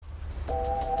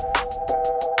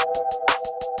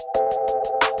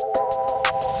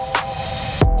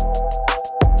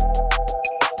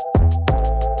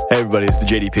Hey everybody, it's the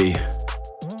JDP.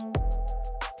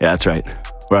 Yeah, that's right.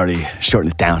 We're already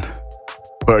shortening it down.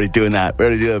 We're already doing that. We're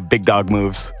already doing big dog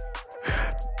moves.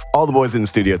 All the boys in the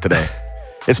studio today.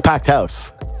 It's packed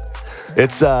house.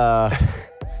 It's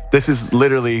this is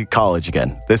literally college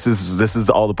again. This is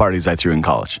all the parties I threw in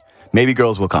college. Maybe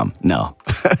girls will come. No,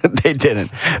 they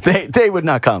didn't. They would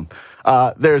not come.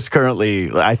 There's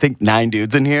currently, I think, 9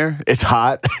 dudes in here. It's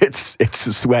hot. It's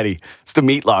sweaty. It's the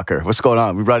meat locker. What's going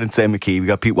on? We brought in Sam McKee. We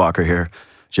got Pete Walker here.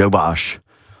 Joe Bosch.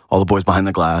 All the boys behind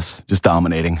the glass, just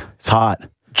dominating. It's hot.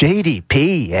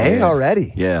 JDP, Yeah.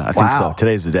 Already? Yeah, I think so.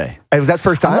 Today's the day. Hey, was that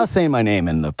first time? I'm not saying my name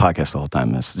in the podcast the whole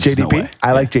time. It's just JDP? no way.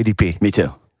 I like JDP. Me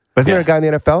too. Wasn't there a guy in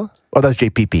the NFL? Oh, that was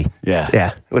JPP. Yeah.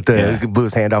 Yeah, with the blew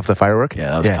his hand off the firework.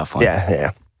 Yeah, that was a tough one.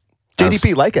 Yeah.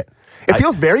 JDP, like it. It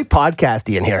feels very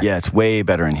podcasty in here. Yeah, it's way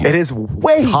better in here. It is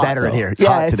way hot, better in though. here. It's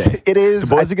hot today. It is.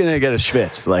 The boys are going to get a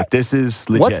schwitz. Like, this is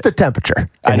legit. What's the temperature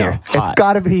I in know, here? hot. It's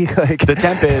got to be like... The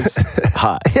temp is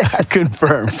hot. Yes.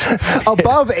 Confirmed.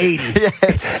 above 80. Yeah.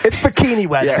 It's bikini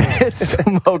weather. Yeah, it's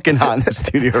smoking hot in the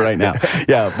studio right now.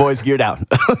 Yeah, boys, gear down.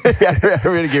 Yeah, we're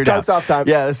going to gear down. Tarps off time.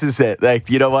 Yeah, this is it. Like,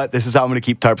 you know what? This is how I'm going to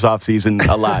keep Tarps off season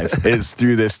alive, is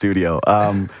through this studio.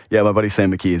 Yeah, my buddy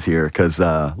Sam McKee is here because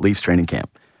Leafs training camp.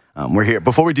 We're here.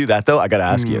 Before we do that, though, I got to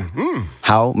ask you,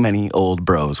 how many old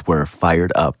bros were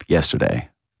fired up yesterday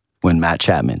when Matt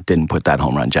Chapman didn't put that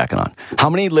home run jacket on? How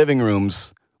many living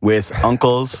rooms with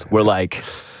uncles were like,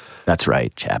 that's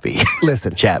right, Chappie.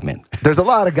 Listen, Chapman. There's a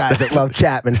lot of guys that love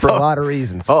Chapman for a lot of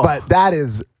reasons, but that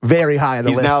is very high on the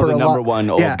He's list. now for the a number one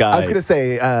old guy. I was going to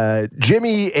say,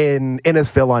 Jimmy in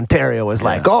Innisfil, Ontario was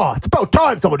like, oh, it's about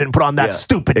time someone didn't put on that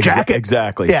stupid jacket.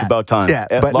 Exactly. Yeah. It's about time. Yeah,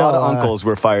 A but lot of uncles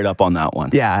were fired up on that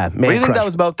one. Yeah, man. What do you think that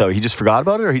was about, though? He just forgot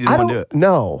about it, or he didn't want to do it?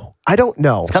 No, I don't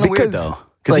know. It's kind of weird, though.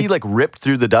 Because he ripped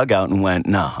through the dugout and went,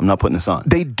 no, I'm not putting this on.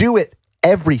 They do it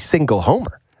every single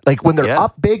homer. Like when they're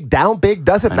up big, down big,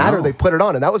 doesn't matter. They put it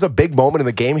on. And that was a big moment in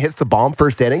the game. Hits the bomb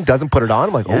first inning, doesn't put it on.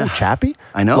 I'm like, oh, Chappie?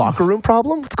 I know. Locker room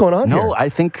problem? What's going on here? No, I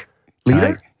think...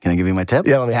 Leader? Can I give you my tip?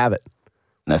 Yeah, let me have it.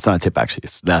 That's not a tip, actually.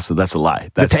 That's a lie.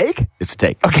 It's a take? It's a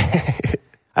take. Okay.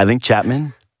 I think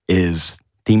Chapman is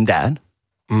team dad.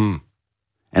 And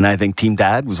I think team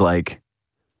dad was like,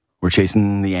 we're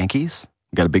chasing the Yankees.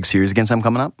 We got a big series against them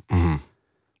coming up.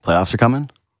 Playoffs are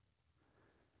coming.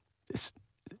 It's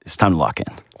time to lock in.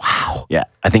 Wow. Yeah,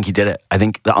 I think he did it. I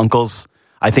think the uncles...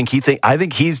 I think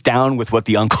he's down with what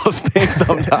the uncles think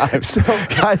sometimes.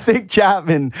 I think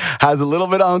Chapman has a little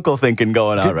bit of uncle thinking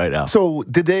going on right now. So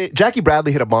Jackie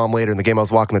Bradley hit a bomb later in the game. I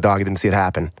was walking the dog. I didn't see it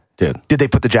happen. Dude. Did they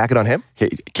put the jacket on him?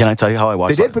 Can I tell you how I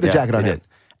watched They did put the jacket on him. Did.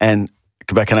 And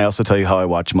can I also tell you how I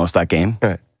watched most of that game?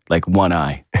 Right. Like one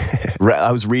eye.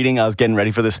 I was reading. I was getting ready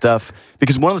for this stuff.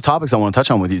 Because one of the topics I want to touch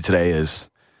on with you today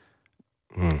is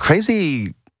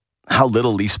crazy how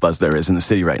little Leafs buzz there is in the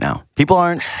city right now. People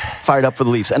aren't fired up for the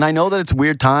Leafs. And I know that it's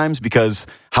weird times because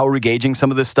how we're gauging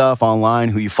some of this stuff online,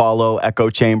 who you follow, echo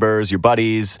chambers, your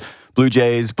buddies, Blue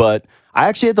Jays. But I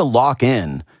actually had to lock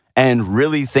in and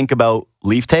really think about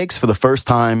Leaf takes for the first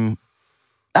time.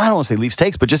 I don't want to say Leafs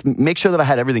takes, but just make sure that I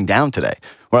had everything down today.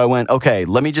 Where I went, okay,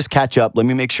 let me just catch up. Let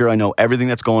me make sure I know everything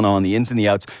that's going on, the ins and the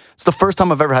outs. It's the first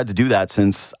time I've ever had to do that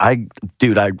since I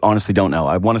honestly don't know.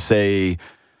 I want to say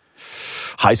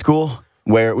high school,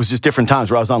 where it was just different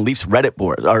times where I was on Leafs Reddit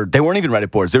boards, or they weren't even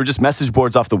Reddit boards. They were just message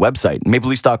boards off the website,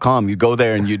 mapleleafs.com. You'd go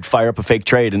there and you'd fire up a fake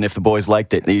trade. And if the boys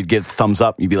liked it, you'd give thumbs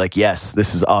up. You'd be like, yes,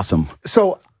 this is awesome.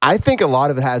 So I think a lot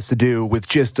of it has to do with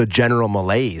just a general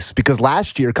malaise, because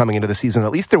last year coming into the season,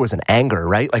 at least there was an anger,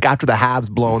 right? Like after the Habs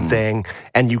blown thing,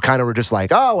 and you kind of were just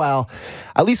like, oh, well,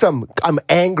 at least I'm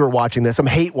anger watching this. I'm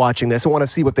hate watching this. I want to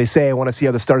see what they say. I want to see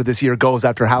how the start of this year goes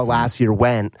after how last year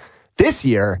went. This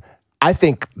year, I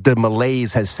think the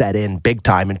malaise has set in big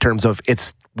time in terms of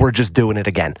we're just doing it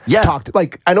again. Yeah.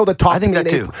 I know the talk I think that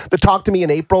too. The talk to me in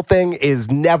April thing is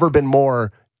never been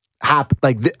more happy.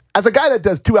 As a guy that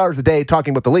does 2 hours a day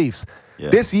talking about the Leafs,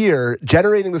 this year,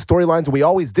 generating the storylines we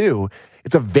always do,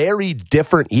 it's a very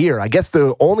different year. I guess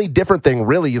the only different thing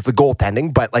really is the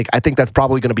goaltending, but I think that's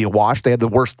probably going to be a wash. They had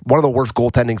one of the worst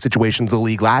goaltending situations in the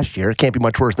league last year. It can't be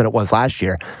much worse than it was last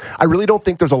year. I really don't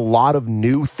think there's a lot of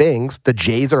new things. The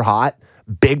Jays are hot,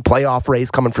 big playoff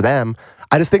race coming for them.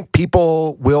 I just think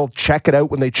people will check it out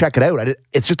when they check it out.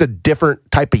 It's just a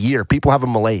different type of year. People have a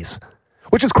malaise,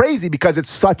 which is crazy because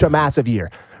it's such a massive year.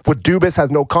 With Dubas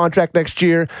has no contract next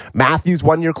year. Matthews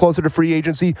 1 year closer to free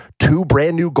agency. 2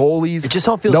 brand new goalies. It just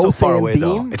all feels so far away,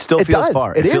 though. It still feels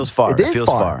far. It feels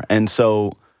far. And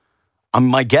so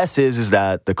my guess is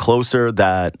that the closer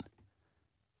that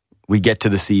we get to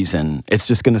the season, it's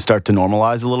just going to start to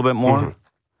normalize a little bit more. Mm-hmm.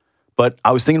 But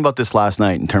I was thinking about this last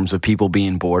night in terms of people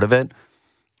being bored of it.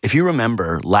 If you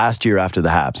remember last year after the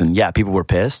Habs, and yeah, people were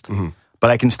pissed, but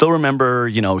I can still remember,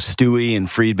 Stewie and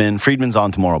Friedman. Friedman's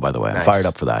on tomorrow, by the way. I'm fired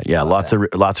up for that. Yeah, lots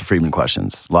of Friedman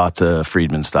questions, lots of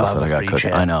Friedman stuff that I got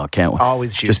cooking. I know, can't wait.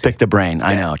 Always juicy. Just pick the brain. Yeah.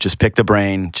 I know, just pick the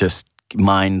brain. Just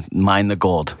mine the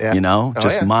gold. Yeah.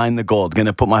 Mine the gold.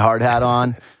 Gonna put my hard hat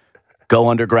on, go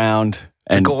underground.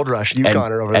 And the gold rush,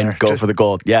 Yukoner over there. And go for the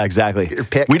gold. Yeah, exactly. Get your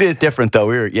pick. We did it different, though.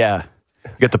 You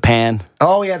got the pan.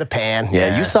 Oh, yeah, the pan.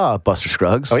 Yeah, you saw Buster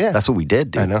Scruggs. Oh, yeah. That's what we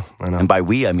did, dude. I know. And by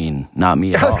we, I mean not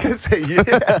me at all. I was going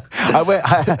to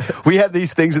say, we had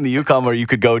these things in the Yukon where you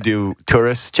could go do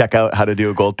tourists, check out how to do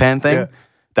a gold pan thing. Yeah.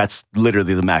 That's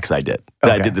literally the max I did.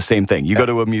 Okay. I did the same thing. You go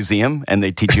to a museum, and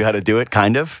they teach you how to do it,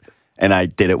 kind of. And I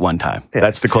did it one time. Yeah.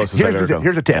 That's the closest I've ever come.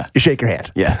 Here's a tip. Yeah. You shake your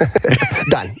hand. Yeah.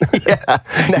 Done. Yeah.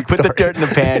 You put the dirt in the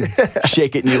pan,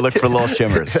 shake it, and you look for little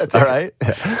shimmers. All right?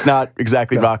 It's not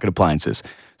exactly rocket appliances.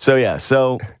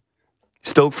 So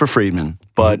stoked for Friedman.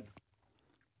 But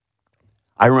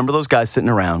I remember those guys sitting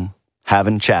around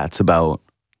having chats about,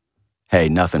 hey,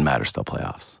 nothing matters till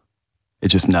playoffs.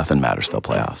 It's just nothing matters till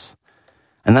playoffs.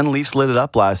 And then the Leafs lit it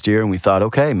up last year, and we thought,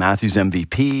 okay, Matthews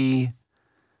MVP,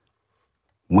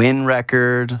 win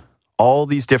record, all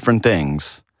these different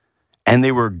things. And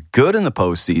they were good in the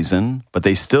postseason, but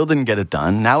they still didn't get it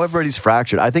done. Now everybody's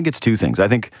fractured. I think it's two things. I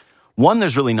think, one,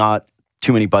 there's really not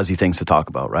too many buzzy things to talk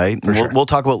about, right? We'll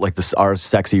talk about like our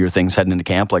sexier things heading into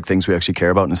camp, like things we actually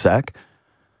care about in a sec.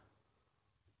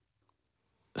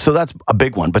 So that's a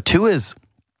big one. But two is,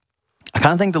 I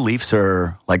kind of think the Leafs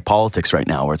are like politics right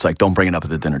now, where it's like, don't bring it up at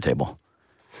the dinner table.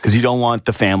 Because you don't want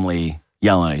the family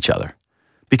yelling at each other.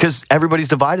 Because everybody's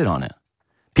divided on it.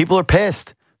 People are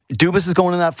pissed. Dubas is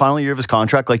going in that final year of his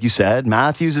contract, like you said.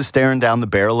 Matthews is staring down the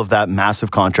barrel of that massive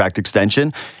contract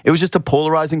extension. It was just a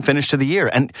polarizing finish to the year.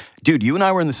 And, dude, you and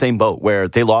I were in the same boat where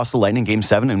they lost the Lightning Game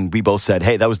 7, and we both said,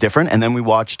 hey, that was different. And then we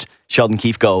watched Sheldon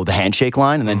Keefe go the handshake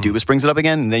line, and then Dubas brings it up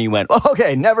again, and then you went,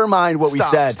 okay, never mind what we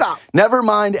said. Stop. Never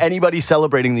mind anybody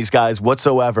celebrating these guys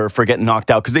whatsoever for getting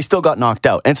knocked out, because they still got knocked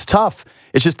out. And it's tough.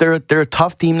 It's just they're a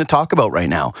tough team to talk about right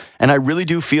now. And I really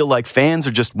do feel like fans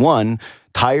are just, one,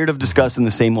 tired of discussing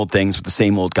the same old things with the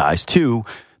same old guys. Two,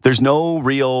 there's no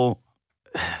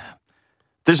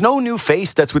new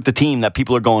face that's with the team that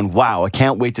people are going, wow, I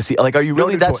can't wait to see. Like, are you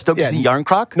really that stoked to see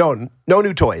Yarncroc? No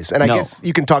new toys. And I guess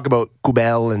you can talk about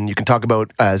Kubel and you can talk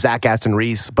about Zach Aston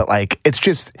Reese, but like it's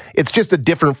just a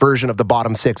different version of the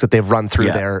bottom six that they've run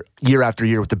through there year after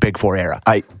year with the Big Four era.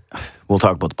 We'll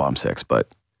talk about the bottom six, but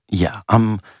yeah,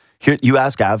 here, you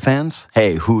ask Av fans,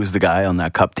 hey, who is the guy on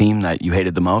that Cup team that you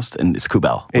hated the most? And it's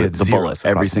Kubel with the bullet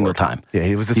every single time. Yeah,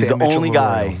 he's the only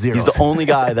guy. He's the only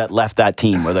guy that left that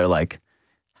team where they're like,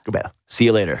 Kubel, see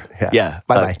you later. Yeah,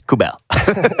 bye. Kubel.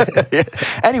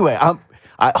 Anyway,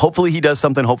 hopefully he does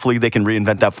something. Hopefully they can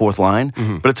reinvent that fourth line.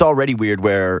 Mm-hmm. But it's already weird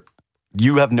where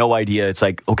you have no idea. It's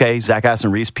like, okay, Zach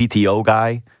Aston Reese, PTO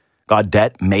guy, got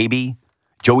debt, maybe.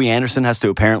 Joey Anderson has to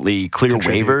apparently clear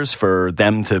waivers for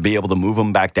them to be able to move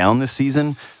him back down this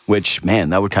season, which,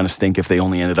 man, that would kind of stink if they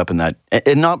only ended up in that.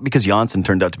 And not because Janssen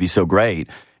turned out to be so great.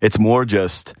 It's more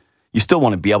just, you still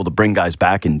want to be able to bring guys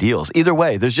back in deals. Either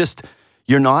way,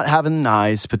 you're not having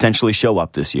Nyes potentially show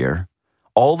up this year.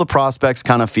 All the prospects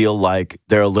kind of feel like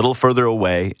they're a little further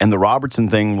away, and the Robertson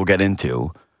thing we'll get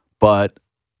into. But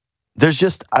there's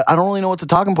just, I don't really know what the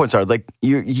talking points are. Like,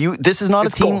 this is not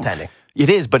a team. Goaltending. It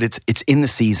is, but it's in the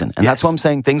season. And that's why I'm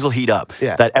saying things will heat up.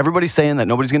 Yeah. That everybody's saying that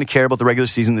nobody's going to care about the regular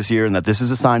season this year and that this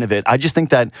is a sign of it. I just think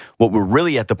that what we're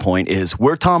really at the point is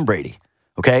we're Tom Brady.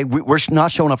 Okay? We're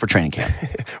not showing up for training camp.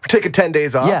 We're taking 10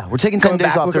 days off. Yeah, we're taking 10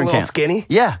 days off during camp. Skinny?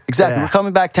 Yeah, exactly. Yeah. We're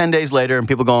coming back 10 days later and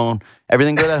people going,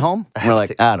 everything good at home? And we're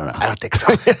like, I don't know. I don't think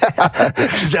so.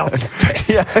 She's jealous.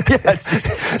 Yeah.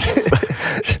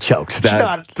 She chokes. She's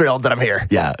not thrilled that I'm here.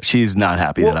 Yeah, she's not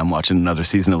happy that I'm watching another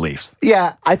season of Leafs.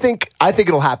 Yeah, I think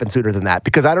it'll happen sooner than that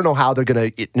because I don't know how they're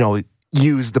going to,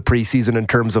 use the preseason in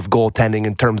terms of goaltending,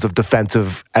 in terms of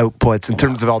defensive outputs, in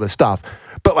terms of all this stuff.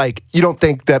 But, like, you don't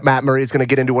think that Matt Murray is going to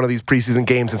get into one of these preseason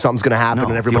games and something's going to happen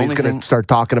and everybody's going to start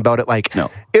talking about it? Like,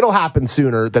 it'll happen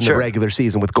sooner than the regular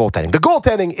season with goaltending. The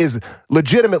goaltending is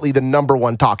legitimately the number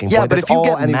one talking point. Yeah, but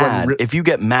if you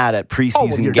get mad at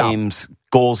preseason games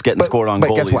goals getting scored on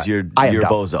goalies, you're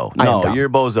bozo. No, you're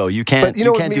bozo. You can't do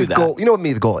that. You know what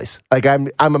me, the goalies. Like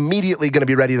I'm immediately going to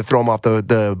be ready to throw them off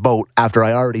the boat after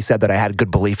I already said that I had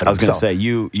good belief in them. I was going to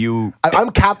say I'm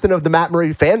captain of the Matt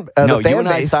Murray fan. No, the fan you and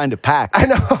I base. signed a pact. I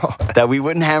know that we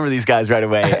wouldn't hammer these guys right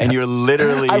away, and you're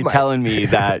literally telling me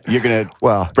that you're going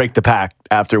to break the pact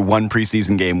after one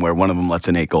preseason game where one of them lets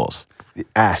in 8 goals.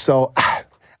 So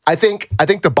I think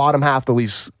the bottom half of the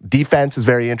Leafs defense is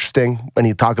very interesting. When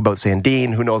you talk about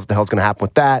Sandin, who knows what the hell's going to happen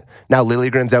with that? Now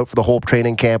Liljegren's out for the whole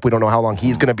training camp. We don't know how long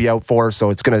he's going to be out for, so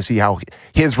it's going to see how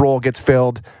his role gets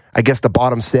filled. I guess the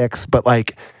bottom 6, but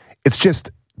like it's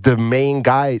just the main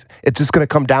guys. It's just going to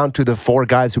come down to the 4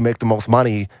 guys who make the most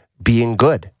money being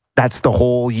good. That's the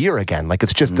whole year again. Like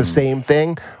it's just the same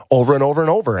thing over and over and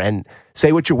over. And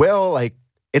say what you will, like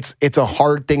it's a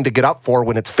hard thing to get up for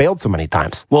when it's failed so many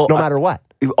times. Well, no matter what.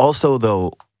 Also,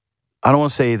 though, I don't want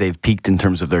to say they've peaked in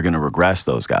terms of they're going to regress,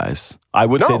 those guys. I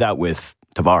would say that with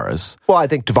Tavares. Well, I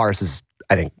think Tavares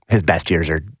his best years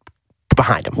are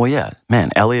behind him. Well, yeah. Man,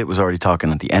 Elliott was already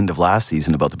talking at the end of last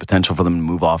season about the potential for them to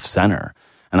move off center.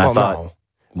 And I thought... No.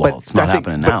 Well, it's not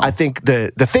happening now. But I think the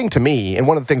thing to me, and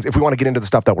one of the things, if we want to get into the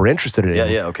stuff that we're interested in.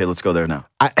 Yeah, okay, let's go there now.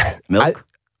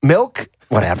 Milk,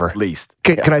 whatever. Least.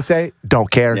 Can I say? Don't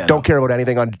care. Don't care about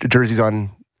anything on jerseys,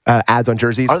 on ads on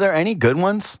jerseys. Are there any good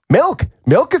ones? Milk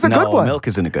is a good one. Milk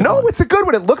isn't a good one. No, it's a good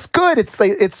one. It looks good.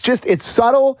 It's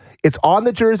subtle. It's on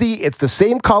the jersey. It's the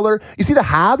same color. You see the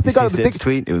Habs? They got Sid's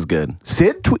tweet. It was good.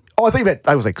 Sid tweet. Oh,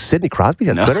 I was like, Sidney Crosby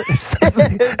has Twitter.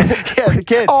 Yeah, the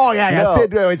kid. Oh yeah. No.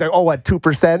 Sid. He's like, oh, what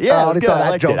 2%? Yeah, I saw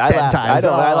that joke 10 times.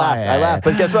 I laughed.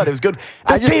 But guess what? It was good.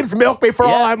 This team's milk me for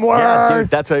all I'm worth. Yeah, dude,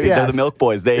 that's what they're the milk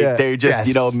boys. They're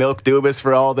just milk Dubas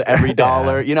for every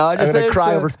dollar. You know, I just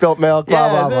cry over spilt milk.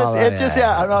 Blah blah blah.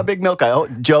 I'm not a big milk guy.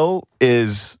 Joe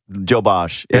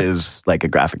Bosch is like a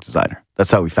graphic designer. That's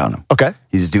how we found him. Okay.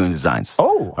 He's doing designs.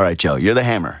 Oh. All right, Joe, you're the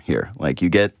hammer here. Like you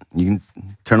can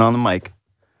turn on the mic.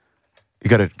 You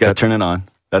gotta turn it on.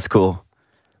 That's cool.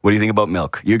 What do you think about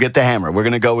milk? You get the hammer. We're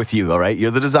gonna go with you, all right? You're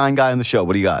the design guy on the show.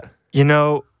 What do you got? You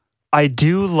know, I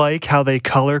do like how they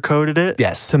color coded it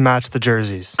to match the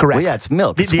jerseys. Correct. Well, yeah, it's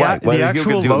milk. It's white. The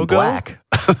actual logo. Black.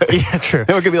 Yeah, true.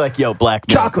 We're gonna be like, yo, black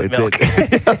milk. Chocolate milk.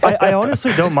 I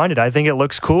honestly don't mind it. I think it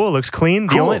looks cool. It looks clean.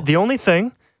 Cool.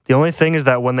 The only thing is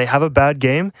that when they have a bad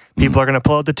game, people are going to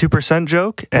pull out the 2%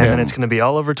 joke, and then it's going to be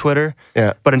all over Twitter.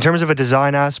 Yeah. But in terms of a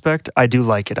design aspect, I do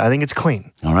like it. I think it's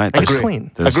clean. All right. It's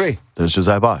clean. Agree. There's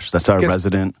Josiah Bosch. That's our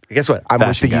resident. Guess what? I'm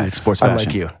with the youth. Sports fashion. I'm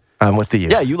like you. I'm with the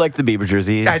youth. Yeah, you liked the Bieber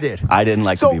jersey. I did. I didn't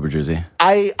like the Bieber jersey.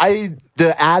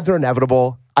 The ads are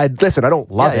inevitable. I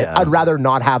don't love it. I'd rather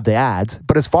not have the ads.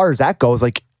 But as far as that goes,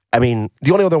 like, I mean,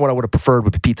 the only other one I would have preferred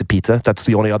would be Pizza. That's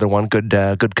the only other one. Good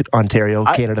Ontario,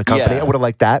 Canada company. I would have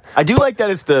liked that. I do like that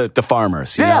it's the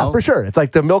farmers. You know? For sure. It's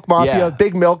like the milk mafia,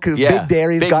 big milk, big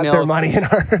dairies got their money in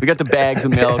our... We got the bags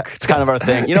of milk. It's kind of our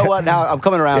thing. You know what? Now I'm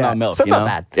coming around on milk. So it's not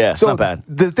bad. Yeah, it's not bad.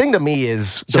 The thing to me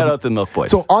is... Shout out to the Milk Boys.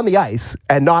 So on the ice,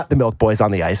 and not the Milk Boys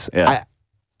on the ice,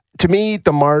 to me,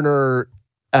 the Marner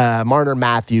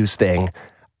Matthews thing,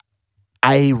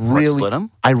 I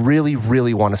really,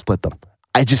 really want to split them.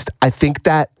 I think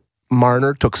that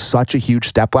Marner took such a huge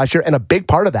step last year, and a big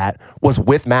part of that was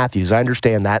with Matthews. I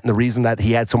understand that, and the reason that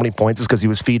he had so many points is because he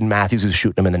was feeding Matthews, who's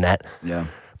shooting him in the net. Yeah.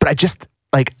 But I just,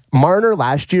 like, Marner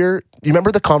last year, you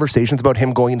remember the conversations about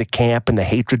him going into camp and the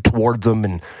hatred towards him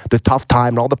and the tough time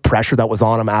and all the pressure that was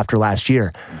on him after last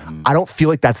year? Mm-hmm. I don't feel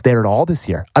like that's there at all this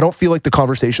year. I don't feel like the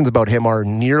conversations about him are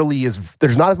nearly as...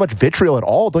 There's not as much vitriol at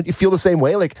all. Don't you feel the same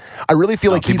way? Like, I really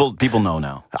feel like people know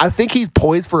now. I think he's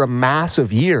poised for a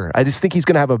massive year. I just think he's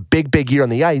going to have a big year on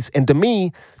the ice. And to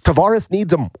me, Tavares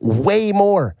needs him way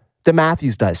more than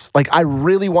Matthews does. Like, I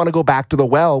really want to go back to the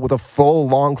well with a full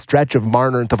long stretch of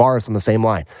Marner and Tavares on the same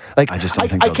line. Like, I just don't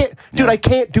think I can't, dude. I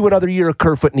can't do another year of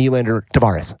Kerfoot, Nylander,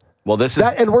 Tavares. Well, this is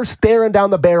that, and we're staring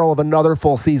down the barrel of another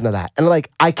full season of that. And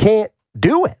like, I can't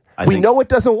do it. We know it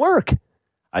doesn't work.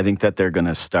 I think that they're going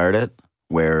to start it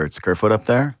where it's Kerfoot up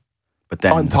there, but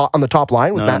then on the top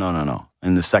line with no.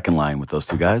 In the second line with those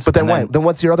two guys. But then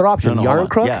what's your other option? Yarn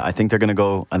Crook? Yeah, I think they're going to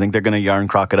go. I think they're going to Yarn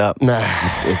Crock it up. Nah.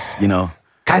 It's you know.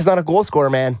 Guy's not a goal scorer,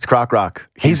 man. It's Croc Rock.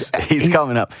 He's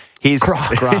coming up. He's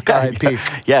Croc Rock, R.I.P.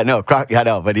 Yeah, no, Croc. Yeah,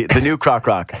 no, but the new Croc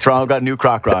Rock. Toronto got a new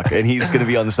Croc Rock, and he's going to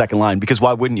be on the second line because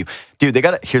why wouldn't you, dude?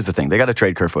 Here's the thing: they got to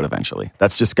trade Kerfoot eventually.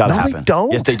 That's just got to happen. They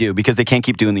don't. Yes, they do because they can't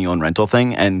keep doing the own rental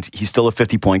thing, and he's still a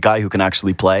 50-point guy who can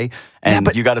actually play. And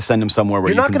you got to send him somewhere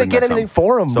where you're not going to get anything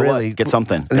for him. So really, what? Get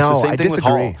something. No, it's the same I thing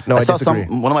disagree. With Hall. No, I saw disagree.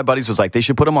 one of my buddies was like, they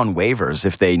should put him on waivers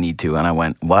if they need to, and I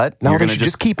went, what? No, you're they should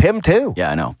just keep him too.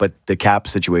 Yeah, I know, but the cap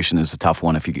situation is a tough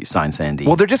one if you sign Sandy.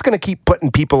 Well, they're just going to keep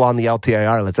putting people on the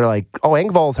LTIR list. They're like, oh,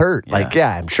 Engvall's hurt. Yeah. Like,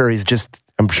 yeah, I'm sure he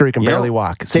can barely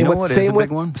walk. Same with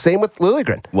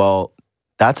Liljegren. Well,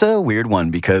 that's a weird one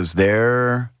because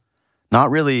there's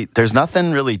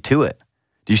nothing really to it.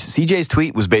 CJ's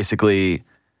tweet was basically,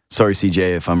 sorry,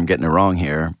 CJ, if I'm getting it wrong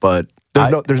here, but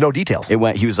there's no details. He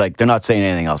was like, they're not saying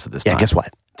anything else at this time. Yeah, guess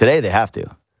what? Today they have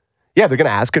to. Yeah, they're going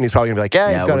to ask, and he's probably going to be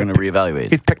like, we're going to reevaluate.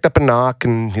 He's picked up a knock,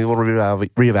 and he will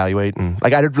reevaluate. And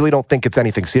like, I really don't think it's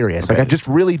anything serious. Okay. Like, I just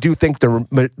really do think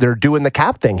they're doing the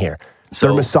cap thing here. So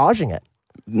they're massaging it.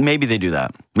 Maybe they do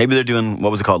that. Maybe they're doing,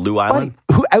 what was it called, Lou Island?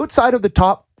 Who outside of the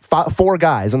top 4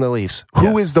 guys on the Leafs,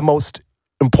 who is the most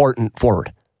important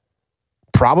forward?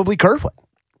 Probably Kerfoot.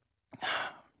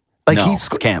 Like it's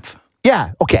Kampf.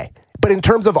 Yeah, okay. But in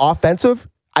terms of offensive,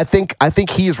 I think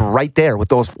he is right there with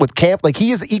Kampf. Like,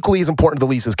 he is equally as important to the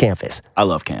Leafs as Kampf is. I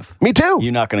love Kampf. Me too.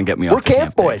 You're not going to get me off. We're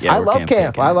Kampf boys. I love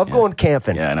Kampf. I love going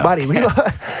Kampfing. Yeah, I know. Buddy,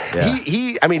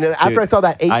 I mean, after I saw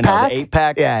that 8-pack. I know, the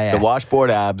 8-pack, the washboard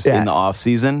abs in the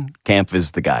offseason, Kampf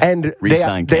is the guy. And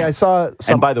I saw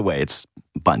some. And by the way, it's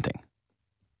bunting.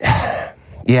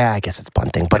 Yeah, I guess it's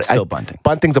bunting. But it's still bunting.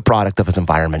 Bunting's a product of his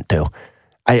environment, too.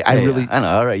 I really... I know.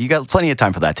 All right. You got plenty of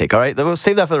time for that take. All right. We'll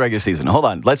save that for the regular season. Hold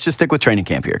on. Let's just stick with training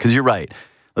camp here because you're right.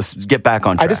 Let's get back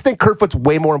on track. I just think Kerfoot's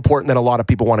way more important than a lot of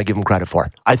people want to give him credit for.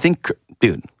 I think,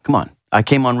 dude, come on. I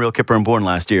came on Real Kipper and Born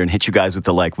last year and hit you guys with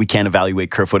the we can't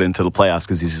evaluate Kerfoot into the playoffs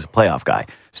because he's a playoff guy.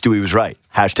 Stewie was right.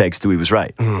 Hashtag Stewie was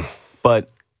right.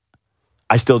 But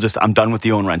I still I'm done with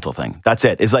the own rental thing. That's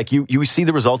it. It's like you see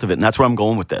the result of it, and that's where I'm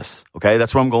going with this. Okay?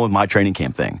 That's where I'm going with my training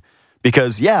camp thing.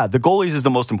 Because, the goalies is the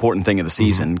most important thing of the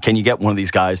season. Can you get one of these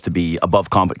guys to be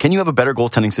above competent? Can you have a better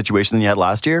goaltending situation than you had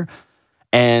last year?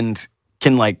 And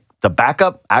can, the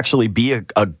backup actually be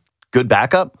a good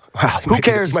backup? Well, who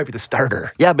cares? He might be the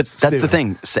starter. Yeah, but that's the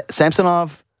thing.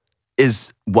 Samsonov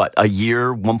is, a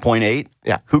year 1.8?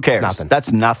 Yeah. Who cares? Nothing.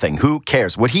 That's nothing. Who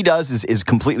cares? What he does is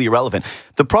completely irrelevant.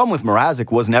 The problem with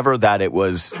Mrazek was never that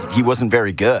he wasn't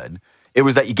very good. It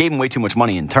was that you gave him way too much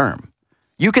money in term.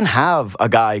 You can have a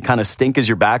guy kind of stink as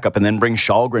your backup and then bring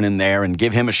Shalgren in there and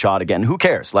give him a shot again. Who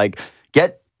cares?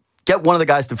 Get one of the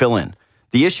guys to fill in.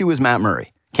 The issue is Matt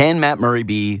Murray. Can Matt Murray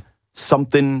be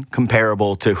something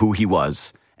comparable to who he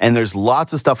was? And there's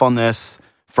lots of stuff on this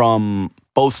from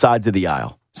both sides of the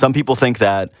aisle. Some people think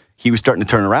that he was starting to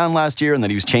turn around last year and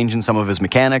that he was changing some of his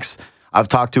mechanics. I've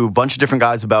talked to a bunch of different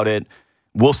guys about it.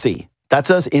 We'll see. That's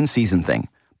an in-season thing.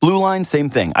 Blue line, same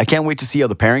thing. I can't wait to see how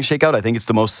the pairings shake out. I think it's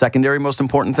the most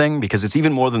important thing because it's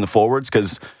even more than the forwards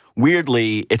because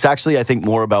weirdly, it's actually, I think,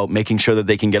 more about making sure that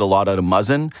they can get a lot out of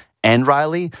Muzzin and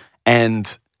Riley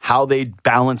and how they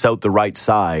balance out the right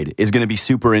side is going to be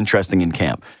super interesting in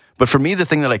camp. But for me, the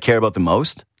thing that I care about the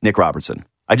most, Nick Robertson.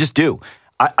 I just do.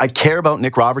 I care about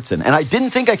Nick Robertson. And I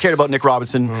didn't think I cared about Nick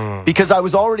Robertson because I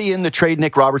was already in the trade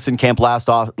Nick Robertson camp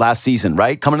last season,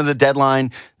 right? Coming to the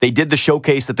deadline, they did the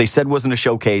showcase that they said wasn't a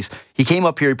showcase. He came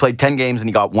up here, he played 10 games, and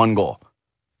he got 1 goal.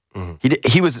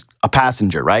 He was a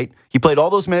passenger, right? He played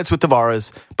all those minutes with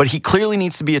Tavares, but he clearly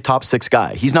needs to be a top 6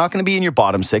 guy. He's not going to be in your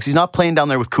bottom 6. He's not playing down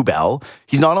there with Kubel.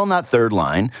 He's not on that third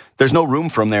line. There's no room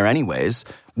for him there anyways.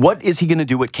 What is he going to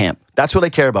do at camp? That's what I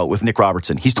care about with Nick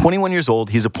Robertson. He's 21 years old.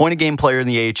 He's a point-a-game player in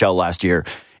the AHL last year.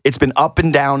 It's been up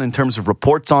and down in terms of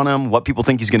reports on him, what people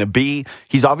think he's going to be.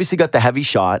 He's obviously got the heavy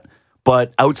shot,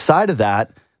 but outside of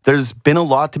that, there's been a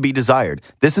lot to be desired.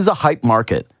 This is a hype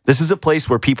market. This is a place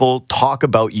where people talk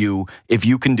about you if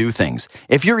you can do things.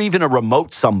 If you're even a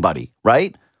remote somebody,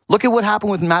 right? Look at what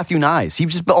happened with Matthew Nyes. He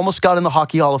just almost got in the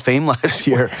Hockey Hall of Fame last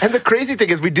year. And the crazy thing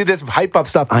is we do this hype up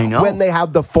stuff I know. When they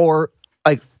have the 4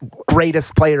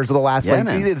 greatest players of the last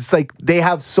it's like they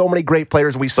have so many great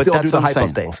players and we still do the hype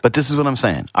up things. But this is what I'm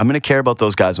saying. I'm going to care about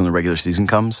those guys when the regular season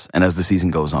comes and as the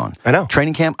season goes on. I know.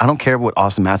 Training camp, I don't care what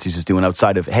Austin Matthews is doing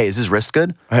outside of, hey, is his wrist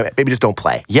good? Maybe just don't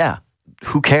play. Yeah.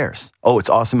 Who cares? Oh, it's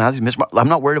Austin Matthews. I'm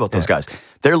not worried about those guys.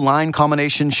 Their line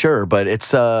combination, sure, but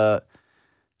it's I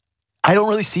don't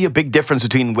really see a big difference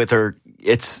between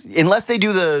it's unless they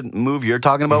do the move you're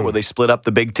talking about where they split up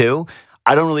the big 2.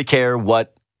 I don't really care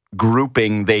what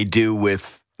grouping they do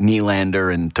with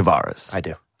Nylander and Tavares. I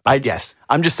do. Yes.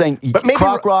 I'm just saying, but maybe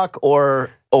Croc Rock or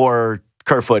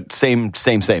Kerfoot, same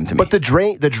to me. But the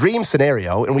dream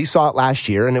scenario, and we saw it last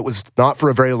year, and it was not for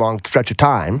a very long stretch of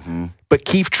time, but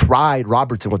Keefe tried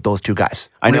Robertson with those 2 guys.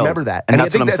 I know. Remember that. And I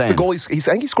that's think what I'm saying. The goal I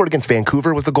think he scored against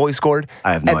Vancouver was the goal he scored.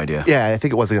 I have no idea. Yeah, I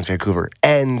think it was against Vancouver.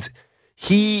 And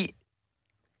he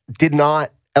did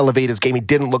not elevate his game. He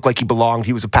didn't look like he belonged.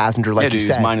 He was a passenger, like you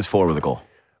said. He was -4 with a goal.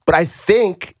 But I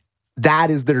think that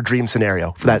is their dream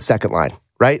scenario for that second line,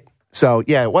 right? So,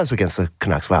 yeah, it was against the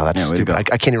Canucks. Wow, that's stupid. I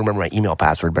can't even remember my email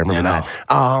password, but I remember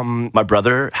that. My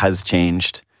brother has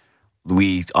changed.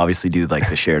 We obviously do like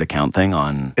the shared account thing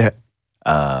on...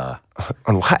 on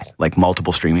what? Like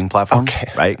multiple streaming platforms,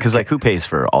 right? Because like who pays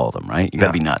for all of them, right? You got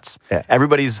to be nuts. Yeah.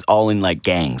 Everybody's all in like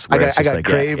gangs. I got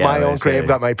Crave, my own Crave,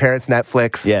 got my parents'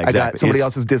 Netflix. Yeah, exactly. I got somebody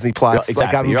else's Disney Plus.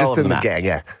 Exactly. Like I'm just in the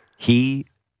gang, He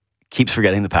keeps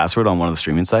forgetting the password on one of the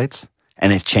streaming sites,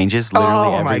 and it changes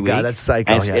literally every week. Oh my God, that's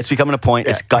psycho. And it's becoming a point,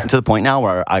 it's gotten to the point now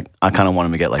where I kind of want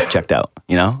him to get like checked out,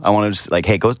 you know? I want to just like,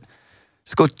 hey, just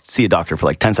go see a doctor for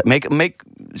like 10 seconds.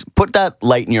 Put that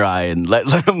light in your eye and let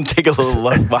him take a little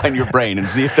look behind your brain and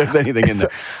see if there's anything in there.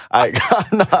 I'm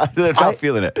not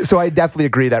feeling it. So I definitely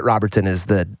agree that Robertson is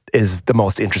the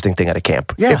most interesting thing at a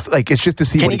camp. Yeah. It's just to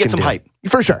see what he can get some hype.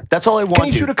 For sure. That's all I want. Can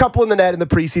he shoot a couple in the net in the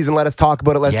preseason? Let us talk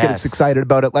about it. Let's get us excited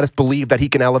about it. Let us believe that he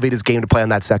can elevate his game to play on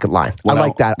that second line. I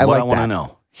like that. I want to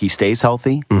know. He stays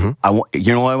healthy. Mm-hmm.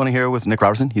 You know what I want to hear with Nick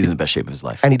Robertson? He's in the best shape of his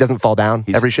life. And he doesn't fall down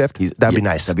every shift? That'd be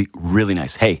nice. That'd be really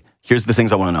nice. Hey, here's the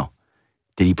things I want to know.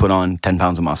 Did he put on 10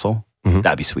 pounds of muscle? Mm-hmm.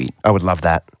 That'd be sweet. I would love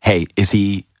that. Hey, is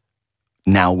he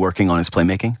now working on his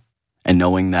playmaking and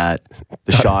knowing that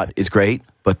the shot is great,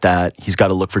 but that he's got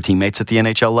to look for teammates at the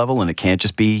NHL level and it can't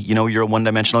just be, you're a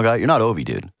one-dimensional guy. You're not Ovi,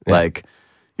 dude. Yeah. Like,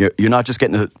 you're not just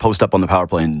getting to post up on the power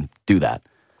play and do that.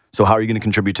 So how are you going to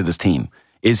contribute to this team?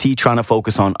 Is he trying to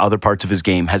focus on other parts of his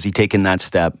game? Has he taken that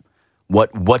step?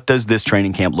 What does this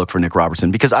training camp look for Nick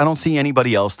Robertson? Because I don't see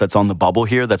anybody else that's on the bubble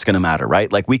here that's going to matter,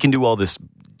 right? Like we can do all this,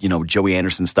 Joey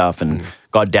Anderson stuff and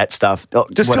Gaudette stuff.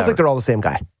 Just feels like they're all the same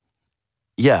guy.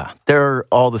 Yeah, they're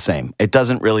all the same. It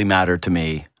doesn't really matter to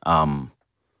me.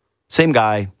 Same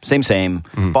guy, same.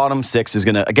 Mm-hmm. Bottom six is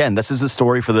going to, again, this is the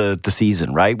story for the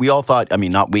season, right? We all thought,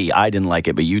 not we, I didn't like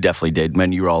it, but you definitely did.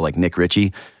 When you were all like Nick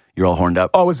Ritchie, you're all horned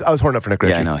up. Oh, I was horned up for Nick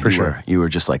Ritchie, yeah, I know, for sure. You were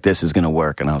just like, this is going to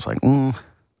work. And I was like,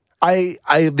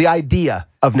 the idea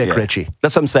of Nick Ritchie.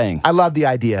 That's what I'm saying. I love the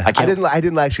idea. I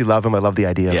didn't actually love him. I love the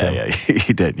idea of him. Yeah,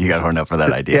 you did. You got horned up for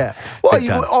that idea. Yeah.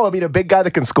 Well, a big guy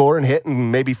that can score and hit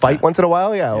and maybe fight once in a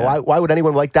while. Yeah. Why would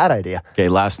anyone like that idea? Okay,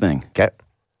 last thing. Okay.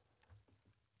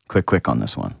 Quick on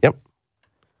this one. Yep.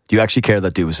 Do you actually care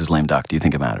that Dubas is lame duck? Do you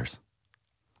think it matters?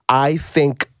 I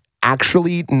think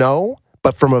actually no,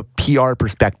 but from a PR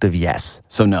perspective, yes.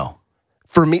 So no.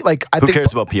 For me, who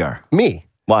cares about PR? Me.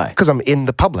 Why? Because I'm in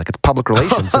the public. It's public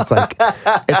relations. It's like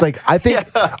I think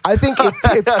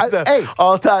if hey,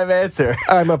 all-time answer.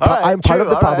 I'm part of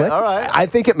the public. All right. I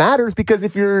think it matters because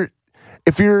if you're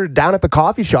down at the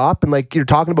coffee shop and you're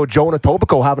talking about Joe and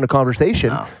Etobicoke having a conversation.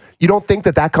 No. You don't think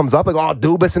that comes up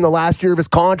Dubas in the last year of his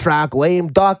contract, lame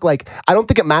duck. I don't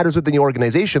think it matters within the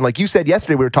organization. Like you said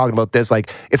yesterday, we were talking about this.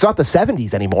 It's not the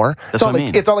 70s anymore. That's what I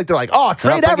mean. It's not like they're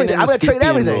trade everything. I'm going to trade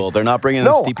everything. Rule. They're not bringing in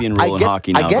the Stepien rule in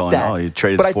hockey now. You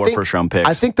traded 4 first-round picks.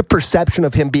 I think the perception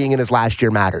of him being in his last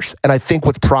year matters. And I think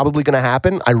what's probably going to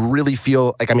happen, I really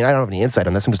feel I don't have any insight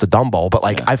on this. I'm just a dumb ball. But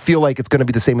I feel like it's going to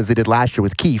be the same as they did last year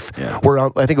with Keefe, where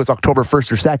I think it was October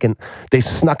 1st or 2nd, they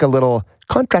snuck a little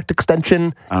contract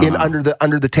extension under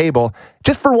the table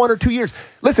just for 1 or 2 years.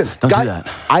 Listen, don't do that.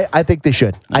 I think they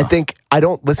should. No. I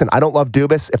don't love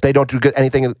Dubas. If they don't do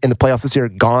anything in the playoffs this year,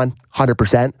 gone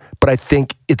 100%. But I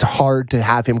think it's hard to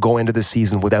have him go into this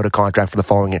season without a contract for the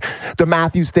following year. The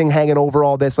Matthews thing hanging over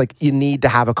all this, you need to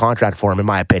have a contract for him, in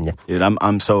my opinion. Dude, I'm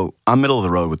middle of the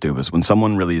road with Dubas. When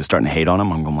someone really is starting to hate on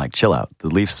him, I'm going chill out. The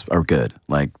Leafs are good.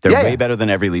 They're way better than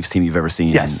every Leafs team you've ever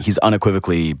seen. Yes. And he's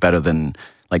unequivocally better than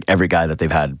every guy that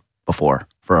they've had before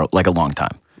for a long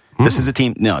time. This is a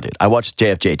team. No, dude. I watched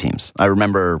JFJ teams. I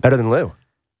remember better than Lou.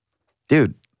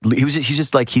 Dude, he's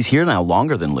just he's here now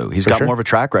longer than Lou. He's got more of a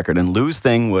track record. And Lou's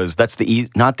thing was that's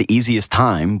not the easiest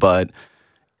time, but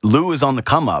Lou is on the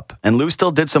come up, and Lou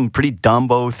still did some pretty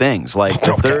Dumbo things,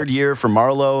 the third year for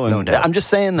Marleau. And I'm just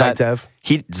saying that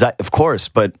Zaitsev. Of course,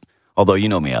 but. Although you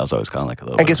know me, I was always kind of a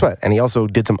little. And guess what? And he also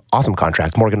did some awesome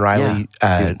contracts. Morgan Riley,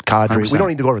 Kadri. We don't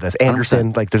need to go over this.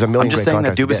 Anderson, 100%. There's a million. I'm just great saying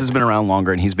that Dubas has been around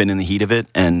longer and he's been in the heat of it.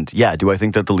 And do I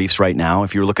think that the Leafs right now,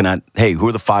 if you're looking at, hey, who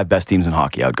are the 5 best teams in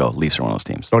hockey? I would go Leafs are one of those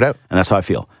teams. No doubt. And that's how I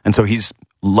feel. And so he's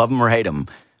love him or hate him.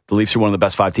 The Leafs are one of the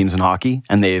best 5 teams in hockey,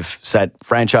 and they've set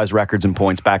franchise records in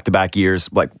points back-to-back years.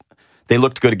 They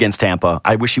looked good against Tampa.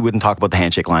 I wish he wouldn't talk about the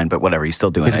handshake line, but whatever. He's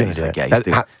still doing it. He's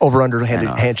doing over-under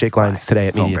handshake lines today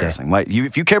at Media Day.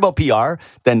 If you care about PR,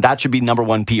 then that should be number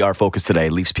 1 PR focus today,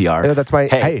 Leafs PR. Yeah, that's why.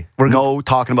 Hey, we're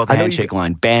talking about the handshake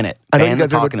line. Ban it. Ban the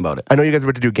talking about it. I know you guys are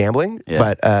about to do gambling,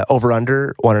 but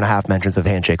over-under 1.5 mentions of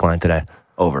handshake line today.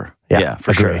 Over. Yeah,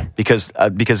 for sure. Because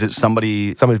it's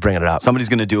somebody's bringing it up. Somebody's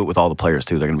going to do it with all the players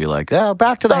too. They're going to be like,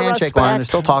 back to the handshake line. They're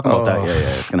still talking about that.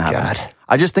 Yeah, it's going to happen. God.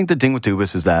 I just think the thing with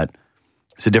Dubas is that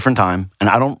It's a different time, and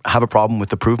I don't have a problem with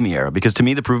the prove me era, because to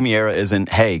me, the prove me era isn't,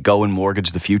 hey, go and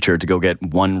mortgage the future to go get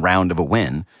one round of a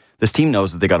win. This team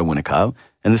knows that they got to win a cup,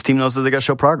 and this team knows that they got to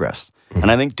show progress.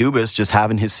 And I think Dubas just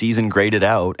having his season graded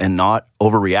out and not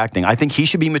overreacting. I think he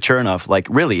should be mature enough. Like,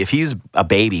 really, if he's a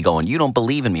baby going, you don't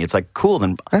believe in me, it's like, cool,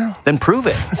 then prove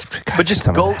it. But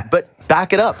just go, but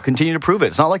back it up. Continue to prove it.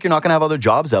 It's not like you're not going to have other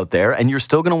jobs out there, and you're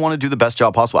still going to want to do the best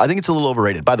job possible. I think it's a little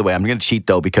overrated. By the way, I'm going to cheat,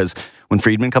 though, because when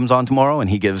Friedman comes on tomorrow and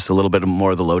he gives a little bit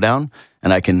more of the lowdown,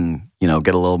 and I can, get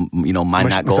a little, mine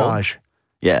that goal. Massage.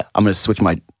 Yeah, I'm going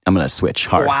to switch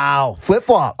hard. Wow.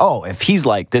 Flip-flop. Oh, if he's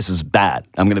like, this is bad,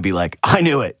 I'm going to be like, I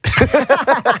knew it.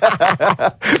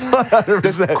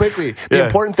 100%. Quickly, the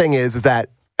important thing is that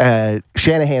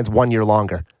Shanahan's 1 year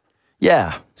longer.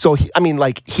 Yeah. So,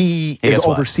 he is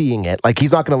overseeing it. Like,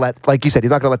 he's not going to let, like you said,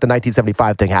 he's not going to let the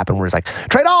 1975 thing happen where it's like,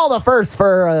 trade all the first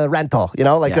for a rental.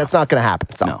 That's not going to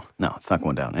happen. So. No, it's not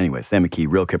going down. Anyway, Sammy Key,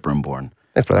 real Kipper and Born.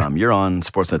 Thanks, brother. You're on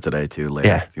Sportsnet today, too,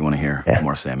 later, if you want to hear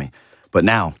more Sammy. But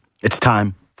now, it's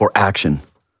time for action.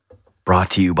 Brought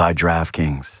to you by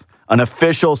DraftKings, an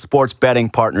official sports betting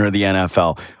partner of the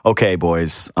NFL. Okay,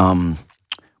 boys.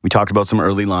 We talked about some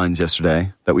early lines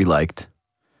yesterday that we liked.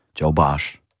 Joe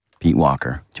Bosch, Pete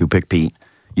Walker, two-pick Pete.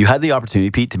 You had the opportunity,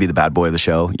 Pete, to be the bad boy of the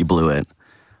show. You blew it.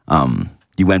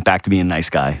 You went back to being a nice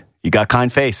guy. You got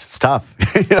kind face. It's tough.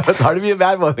 It's hard to be a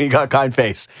bad boy when you got kind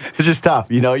face. It's just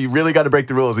tough. You really got to break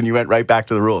the rules, and you went right back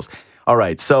to the rules. All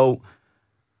right, so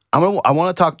I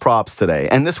want to talk props today,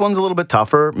 and this one's a little bit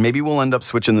tougher. Maybe we'll end up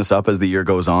switching this up as the year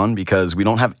goes on because we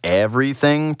don't have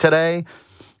everything today,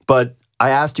 but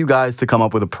I asked you guys to come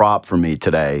up with a prop for me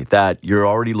today that you're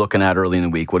already looking at early in the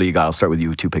week. What do you got? I'll start with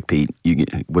you, two-pick Pete.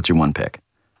 What's your one pick?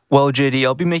 Well, JD,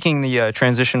 I'll be making the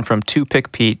transition from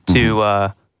two-pick Pete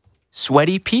to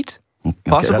Sweaty Pete,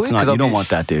 possibly. You don't want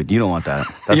that, dude. You don't want that.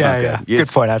 That's not good. Yeah. Good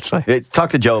point, actually.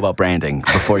 Talk to Joe about branding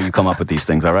before you come up with these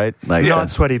things, all right?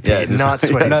 Not Sweaty Pete. Not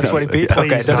Sweaty Pete.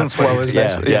 Okay, it doesn't flow as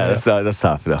nice. That's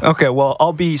tough. No. Okay, well,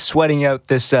 I'll be sweating out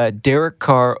this Derek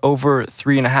Carr over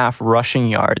 3.5 rushing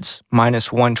yards,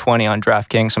 minus 120 on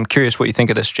DraftKings. I'm curious what you think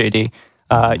of this, JD.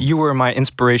 You were my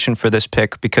inspiration for this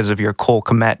pick because of your Cole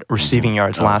Kmet receiving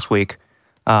yards last week.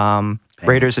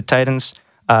 Raiders at Titans.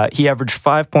 He averaged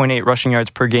 5.8 rushing yards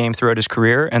per game throughout his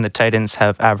career, and the Titans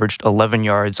have averaged 11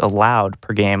 yards allowed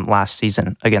per game last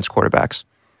season against quarterbacks.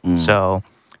 So,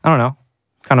 I don't know.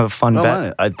 Kind of a fun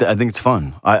bet. I think it's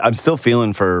fun. I'm still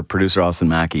feeling for producer Austin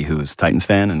Mackey, who's a Titans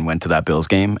fan and went to that Bills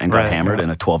game and got hammered,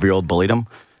 and a 12-year-old bullied him.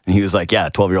 And he was like,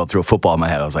 a 12-year-old threw a football in my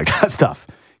head. I was like, that's tough.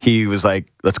 He was like,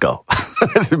 let's go.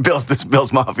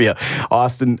 Bills Mafia.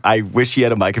 Austin, I wish he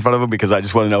had a mic in front of him because I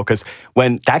just want to know, because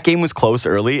when that game was close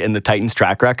early in the Titans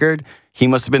track record, he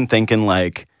must have been thinking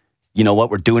like, you know what,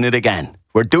 we're doing it again.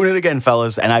 We're doing it again,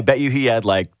 fellas. And I bet you he had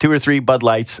like 2 or 3 Bud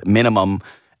Lights minimum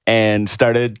and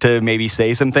started to maybe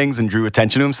say some things and drew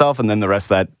attention to himself. And then the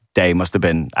rest of that day must have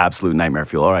been absolute nightmare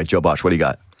fuel. All right, Joe Bosch, what do you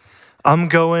got? I'm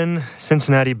going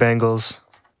Cincinnati Bengals,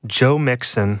 Joe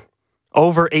Mixon,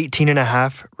 over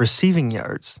 18.5 receiving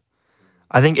yards.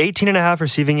 I think 18.5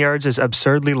 receiving yards is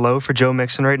absurdly low for Joe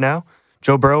Mixon right now.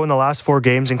 Joe Burrow in the last 4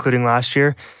 games, including last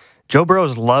year, Joe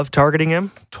Burrow's loved targeting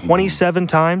him 27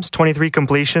 times, 23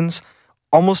 completions,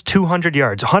 almost 200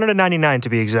 yards, 199 to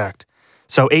be exact.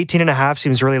 So 18.5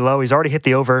 seems really low. He's already hit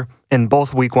the over in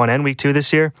both week 1 and week 2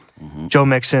 this year. Joe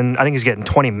Mixon, I think he's getting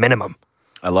 20 minimum.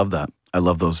 I love that. I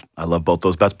love those. I love both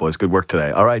those bets, boys. Good work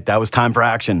today. All right, that was time for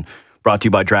action. Brought to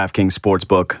you by DraftKings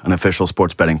Sportsbook, an official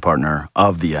sports betting partner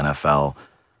of the NFL.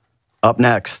 Up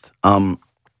next, do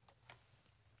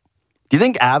you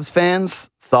think Avs fans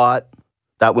thought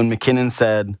that when MacKinnon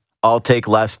said, I'll take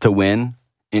less to win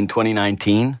in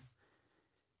 2019,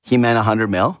 he meant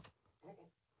 100 mil?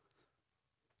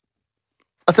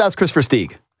 Let's ask Kris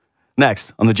Versteeg.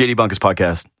 Next on the JD Bunkus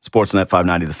podcast, Sportsnet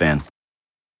 590 The Fan.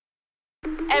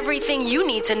 Everything you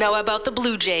need to know about the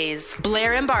Blue Jays.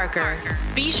 Blair and Barker.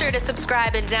 Be sure to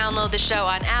subscribe and download the show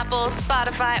on Apple,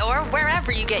 Spotify, or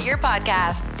wherever you get your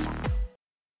podcasts.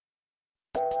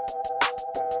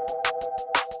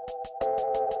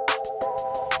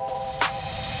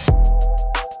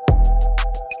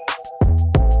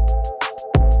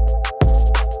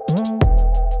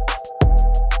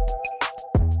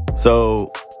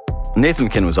 So, Nathan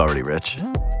MacKinnon was already rich.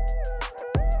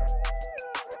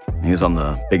 He was on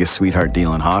the biggest sweetheart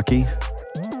deal in hockey.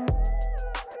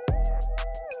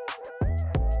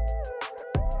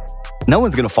 No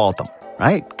one's going to fault him,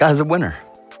 right? Guy's a winner.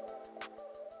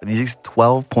 But he's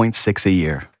 12.6 a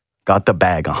year. Got the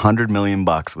bag, $100 million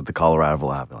with the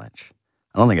Colorado Avalanche.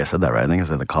 I don't think I said that right. I think I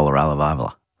said the Colorado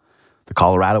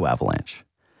Avalanche.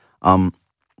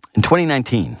 In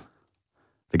 2019,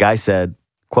 The guy said,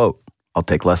 quote, "I'll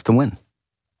take less to win,"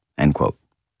 end quote.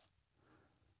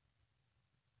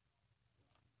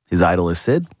 His idol is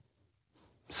Sid.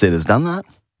 Sid has done that.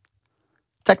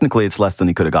 Technically, it's less than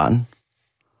he could have gotten.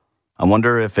 I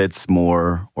wonder if it's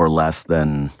more or less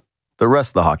than the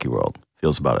rest of the hockey world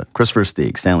feels about it. Kris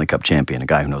Versteeg, Stanley Cup champion, a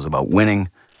guy who knows about winning,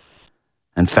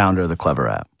 and founder of the Clever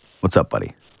app. What's up, buddy?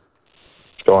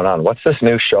 What's going on? What's this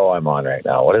new show I'm on right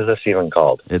now? What is this even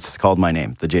called? It's called My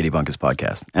Name, the JD Bunkus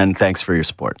podcast. And thanks for your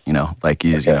support.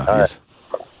 Thanks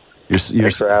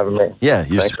for having me. Yeah,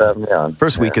 thanks for having me on.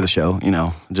 First week of the show,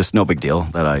 just no big deal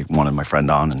that I wanted my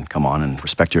friend on and come on and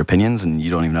respect your opinions, and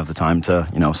you don't even have the time to,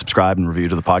 subscribe and review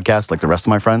to the podcast like the rest of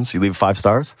my friends. You leave 5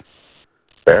 stars.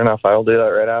 Fair enough. I will do that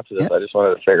right after this. Yeah. I just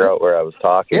wanted to figure out where I was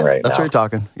talking right now. That's where you're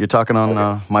talking. You're talking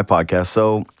on my podcast.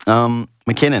 So,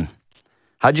 MacKinnon,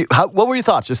 what were your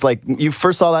thoughts? Just like you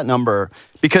first saw that number,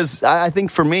 because I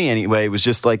think for me anyway, it was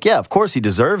just like, yeah, of course he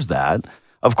deserves that.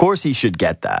 Of course he should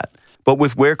get that. But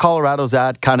with where Colorado's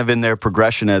at, kind of in their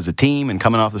progression as a team and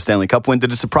coming off the Stanley Cup win,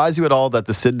 did it surprise you at all that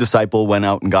the Sid disciple went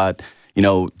out and got,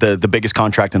 the biggest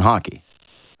contract in hockey?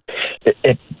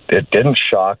 It didn't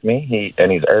shock me.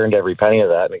 He's earned every penny of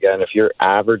that. And again, if you're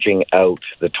averaging out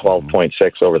the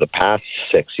 12.6 over the past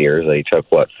 6 years, he took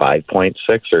 5.6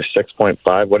 or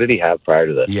 6.5. What did he have prior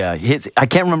to this? Yeah, I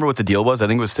can't remember what the deal was. I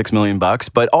think it was $6 million.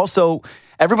 But also,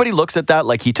 everybody looks at that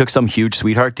like he took some huge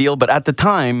sweetheart deal. But at the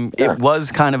time, it was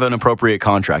kind of an appropriate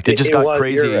contract. It just got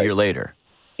crazy a year later.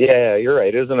 Yeah, you're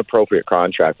right. It was an appropriate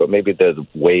contract, but maybe the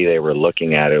way they were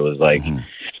looking at it was like,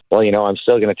 well, I'm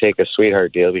still going to take a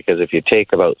sweetheart deal, because if you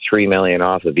take about $3 million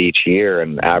off of each year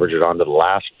and average it onto the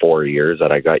last 4 years that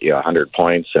I got you 100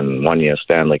 points and won you a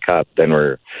Stanley Cup, then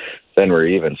we're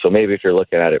even. So maybe if you're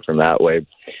looking at it from that way,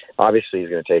 obviously he's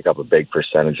going to take up a big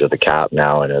percentage of the cap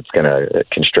now, and it's going to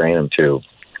constrain him to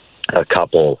a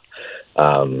couple,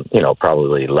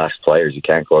 probably less players. You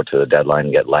can't go to the deadline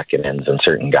and get MacKinnon's and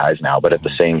certain guys now, but at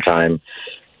the same time,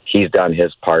 he's done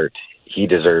his part. He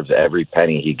deserves every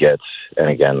penny he gets. And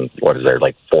again, what is there,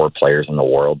 4 players in the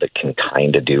world that can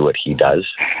kind of do what he does?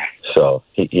 So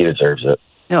he deserves it.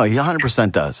 No, he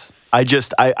 100% does. I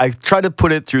try to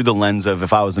put it through the lens of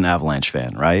if I was an Avalanche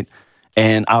fan, right?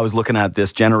 And I was looking at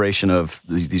this generation of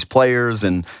these players,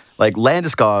 and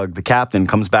Landeskog, the captain,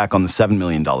 comes back on the $7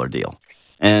 million deal.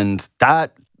 And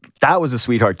that was a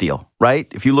sweetheart deal, right?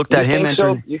 If you looked at him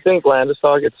entering... You think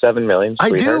Landeskog at $7 million? I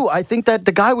do. I think that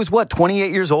the guy was,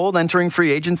 28 years old, entering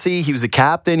free agency. He was a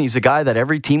captain. He's a guy that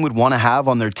every team would want to have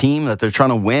on their team, that they're trying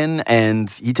to win, and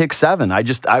he takes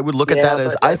 $7. I would look at that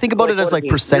as... I think about it as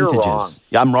percentages. You're wrong.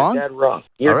 Yeah, I'm wrong? You're dead wrong.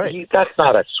 All right. That's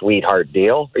not a sweetheart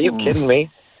deal. Are you kidding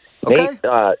me? Okay. Nate,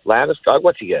 Landeskog,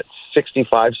 what's he get?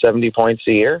 65, 70 points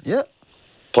a year? Yeah.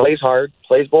 Plays hard,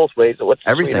 plays both ways. What's the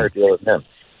Everything. sweetheart deal with him?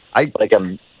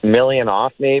 $1 million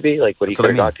off, maybe? What he could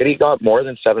have got? Could he got more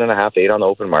than 7.5, 8 on the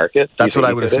open market? That's what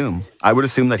I would assume. I would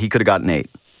assume that he could have gotten 8.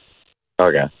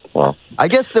 Okay. Well, I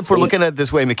guess if we're looking at it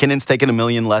this way, MacKinnon's taking $1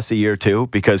 million less a year too,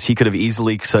 because he could have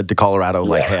easily said to Colorado,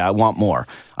 hey, I want more.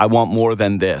 I want more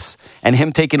than this. And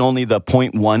him taking only the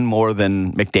 0.1 more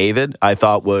than McDavid, I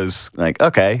thought was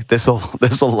okay, this'll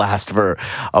last for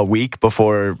a week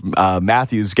before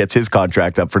Matthews gets his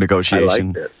contract up for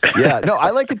negotiation. I liked it. Yeah, no, I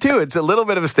like it too. It's a little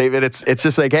bit of a statement. It's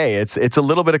just hey, it's a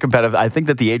little bit of competitive. I think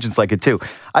that the agents like it too.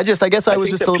 I guess I was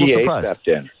just a little surprised. Stepped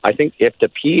in. I think if the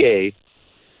PA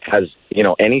has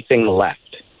anything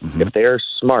left, if they're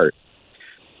smart,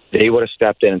 they would have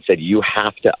stepped in and said, you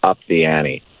have to up the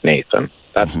ante, Nathan.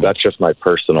 That's just my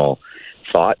personal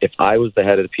thought. If I was the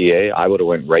head of the PA, I would have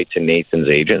went right to Nathan's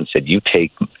agent and said, you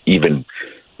take even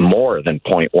more than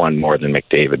 0.1 more than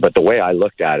McDavid. But the way I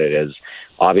looked at it is,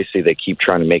 obviously they keep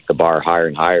trying to make the bar higher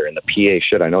and higher, and the PA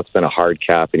should. I know it's been a hard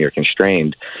cap and you're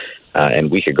constrained,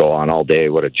 and we could go on all day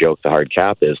what a joke the hard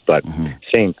cap is, but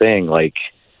same thing,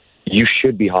 you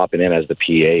should be hopping in as the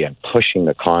PA and pushing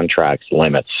the contract's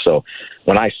limits. So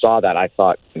when I saw that, I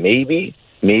thought maybe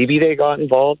they got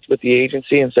involved with the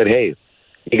agency and said, hey,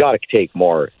 you got to take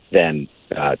more than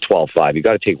 12.5. You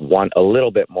got to take a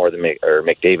little bit more than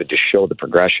McDavid to show the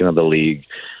progression of the league,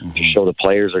 to show the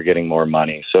players are getting more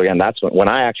money. So again, that's when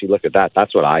I actually looked at that,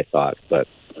 that's what I thought, but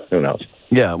who knows?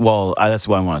 Yeah, well, that's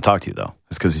why I want to talk to you, though.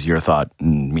 It's because your thought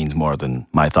means more than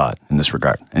my thought in this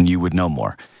regard, and you would know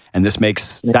more. And this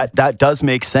makes that does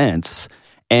make sense.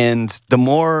 And the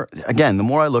more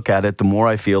I look at it, the more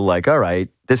I feel like, all right,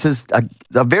 this is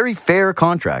a very fair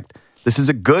contract. This is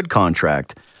a good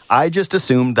contract. I just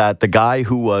assumed that the guy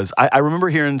who was, I remember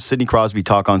hearing Sidney Crosby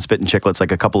talk on Spit and Chicklets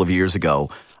a couple of years ago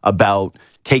about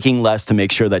taking less to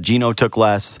make sure that Gino took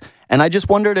less, And I just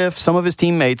wondered if some of his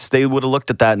teammates, they would have looked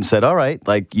at that and said, all right,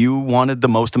 like you wanted the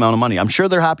most amount of money. I'm sure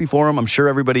they're happy for him. I'm sure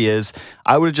everybody is.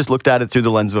 I would have just looked at it through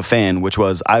the lens of a fan, which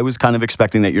was I was kind of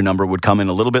expecting that your number would come in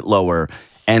a little bit lower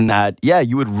and that, yeah,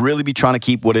 you would really be trying to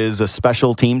keep what is a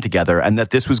special team together and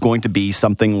that this was going to be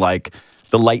something like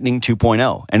the Lightning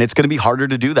 2.0. And it's going to be harder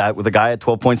to do that with a guy at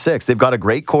 12.6. They've got a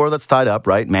great core that's tied up,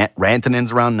 right?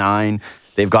 Rantanen's around 9.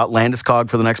 They've got Landeskog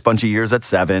for the next bunch of years at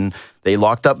 7. They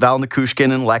locked up Val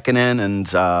Nichushkin and Lehkonen and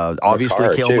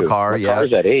obviously Cale Makar.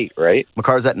 Makar's at 8, right?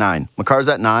 Makar's at 9. Makar's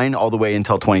at 9 all the way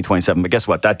until 2027. But guess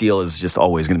what? That deal is just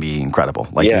always going to be incredible.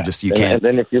 Like you can't. And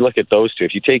then if you look at those two,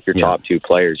 if you take your top 2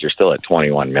 players, you're still at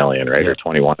 21 million, right? Or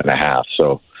 21 and a half.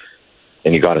 So,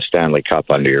 and you got a Stanley Cup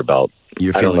under your belt.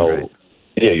 You're feeling great.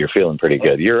 Yeah, you're feeling pretty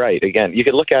good. You're right. Again, you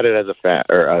could look at it as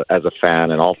a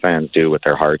fan, and all fans do with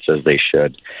their hearts as they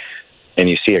should. And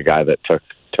you see a guy that took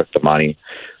the money.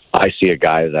 I see a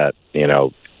guy that,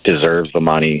 deserves the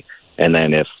money. And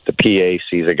then if the PA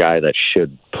sees a guy that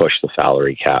should push the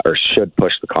salary cap or should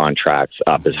push the contracts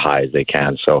up as high as they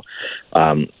can. So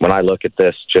when I look at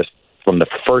this, just from the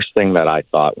first thing that I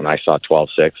thought when I saw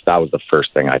 12-6, that was the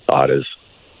first thing I thought is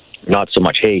not so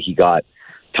much, hey, he got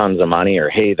tons of money or,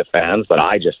 hey, the fans, but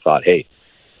I just thought, hey,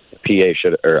 PA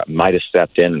should or might have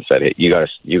stepped in and said, hey, you got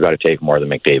to take more than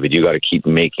McDavid. You got to keep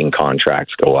making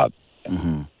contracts go up.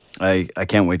 Mm-hmm. I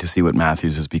can't wait to see what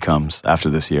Matthews becomes after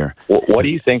this year. What do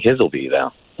you think his will be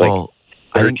now?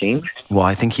 13?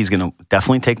 I think he's going to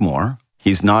definitely take more.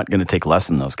 He's not going to take less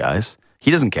than those guys.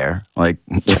 He doesn't care. You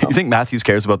think Matthews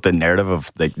cares about the narrative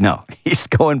of no, he's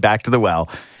going back to the well,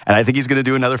 and I think he's going to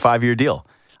do another 5-year deal.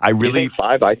 You think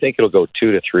 5? I think it'll go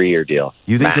 2 to 3 year deal.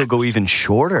 You think he'll go even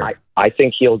shorter? I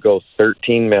think he'll go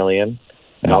 13 million,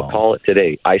 and I'll call it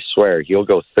today. I swear he'll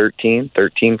go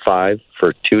 13.5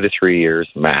 for 2 to 3 years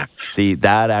max. See,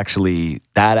 that actually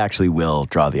will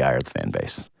draw the ire of the fan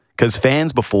base because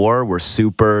fans before were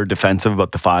super defensive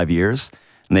about the 5 years,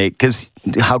 and because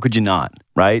how could you not?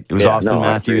 Right? It was Austin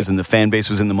Matthews, and the fan base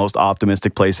was in the most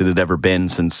optimistic place it had ever been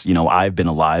since, I've been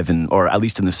alive, or at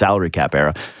least in the salary cap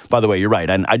era. By the way, you're right.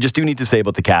 And I just do need to say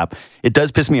about the cap, it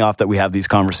does piss me off that we have these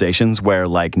conversations where,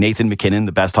 Nathan MacKinnon,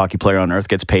 the best hockey player on earth,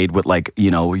 gets paid what,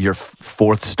 your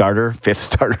fifth starter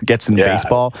gets in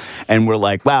baseball. And we're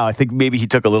like, wow, I think maybe he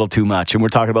took a little too much. And we're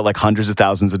talking about, hundreds of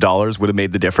thousands of dollars would have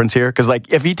made the difference here. Because,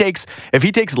 if he takes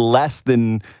less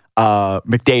than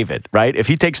McDavid, right? If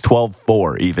he takes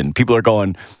 12.4 even, people are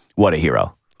going, what a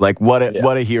hero. What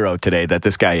a hero today that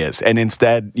this guy is. And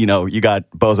instead, you got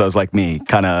bozos like me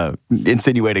kind of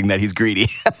insinuating that he's greedy.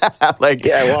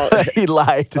 He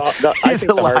lied. He's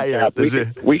a liar.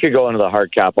 We could go into the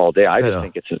hard cap all day. I just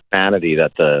think it's insanity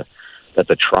that the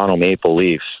Toronto Maple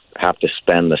Leafs have to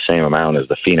spend the same amount as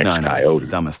the Phoenix Coyotes. It's the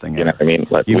dumbest thing ever. You know what I mean?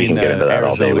 You mean the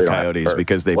Arizona Coyotes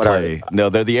because they play... No,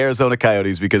 they're the Arizona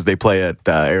Coyotes because they play at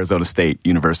Arizona State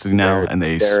University now, and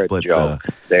they split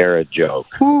They're a joke.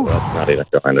 Let's not even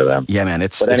go into them. Yeah, man,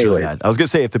 it's really bad. I was going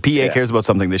to say, if the PA cares about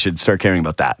something, they should start caring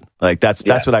about that.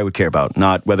 That's what I would care about,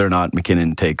 not whether or not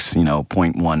MacKinnon takes,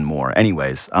 0.1 more.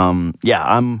 Anyways,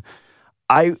 I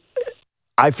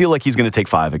feel like he's going to take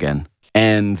 5 again,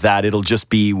 and that it'll just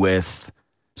be with...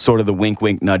 sort of the wink,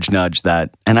 wink, nudge, nudge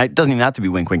that, and it doesn't even have to be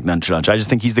wink, wink, nudge, nudge. I just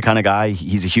think he's the kind of guy,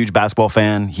 he's a huge basketball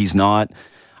fan. He's not,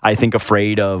 I think,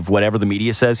 afraid of whatever the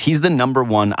media says. He's the number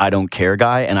one I don't care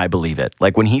guy, and I believe it.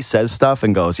 When he says stuff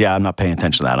and goes, yeah, I'm not paying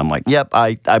attention to that, I'm like, yep,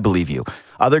 I believe you.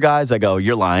 Other guys, I go,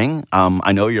 you're lying.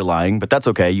 I know you're lying, but that's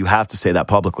okay. You have to say that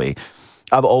publicly.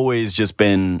 I've always just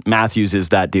been, Matthews is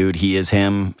that dude. He is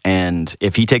him. And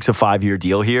if he takes a 5-year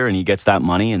deal here and he gets that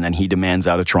money and then he demands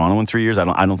out of Toronto in 3 years,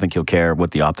 I don't think he'll care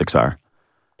what the optics are.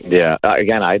 Yeah.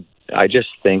 Again, I just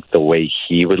think the way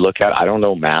he would look at it, I don't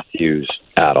know Matthews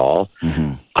at all.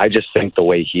 Mm-hmm. I just think the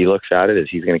way he looks at it is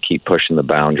he's going to keep pushing the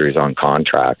boundaries on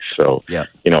contracts. So,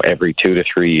 every 2 to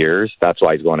 3 years, that's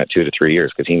why he's going at 2 to 3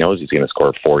 years, because he knows he's going to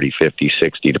score 40, 50,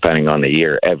 60, depending on the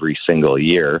year, every single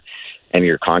year. And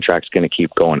your contract's going to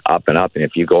keep going up and up. And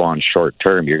if you go on short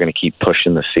term, you're going to keep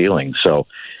pushing the ceiling. So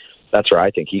that's where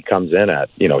I think he comes in at.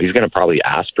 He's going to probably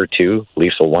ask for 2.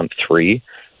 Leafs will want 3.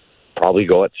 Probably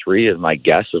go at 3 is my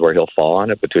guess is where he'll fall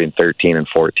on it, between 13 and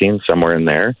 14, somewhere in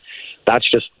there.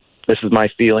 This is my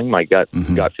feeling, my gut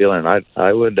feeling.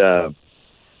 I would,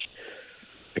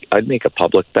 I'd make a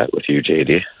public bet with you,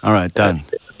 JD. All right, done.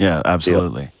 Yeah,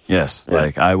 absolutely. Yes.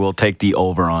 Yeah. I will take the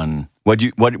over on... What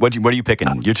are you picking?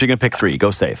 You're going to pick 3.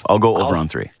 Go safe. I'll go over on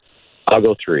 3. I'll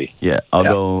go 3. Yeah, I'll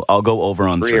go over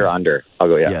on 3. 3 or under. I'll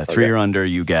go, Yeah, 3 or under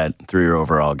you get, 3 or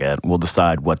over I'll get. We'll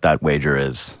decide what that wager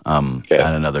is at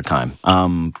another time.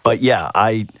 But yeah,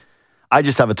 I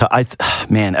just have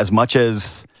man, as much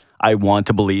as I want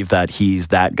to believe that he's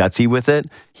that gutsy with it.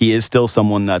 He is still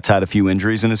someone that's had a few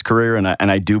injuries in his career, and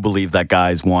I do believe that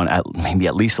guys want maybe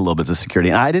at least a little bit of security.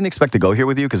 And I didn't expect to go here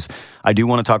with you because I do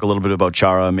want to talk a little bit about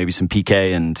Chara, maybe some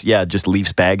PK, and just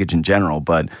Leafs baggage in general.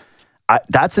 But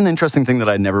that's an interesting thing that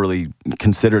I'd never really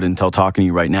considered until talking to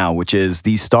you right now, which is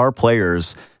these star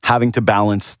players having to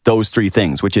balance those three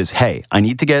things, which is, hey, I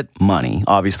need to get money.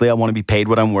 Obviously, I want to be paid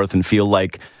what I'm worth and feel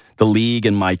like the league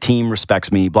and my team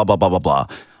respects me, blah, blah, blah, blah, blah.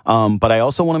 But I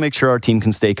also want to make sure our team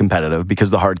can stay competitive because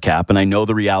of the hard cap. And I know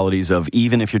the realities of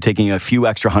even if you're taking a few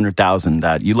extra 100,000,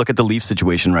 that you look at the Leafs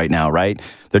situation right now, right?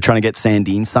 They're trying to get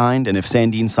Sandin signed. And if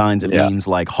Sandin signs, it means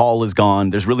like Hall is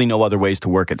gone. There's really no other ways to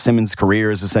work it. Simmons'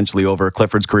 career is essentially over.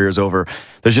 Clifford's career is over.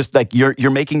 There's just like you're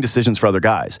making decisions for other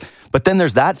guys. But then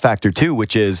there's that factor too,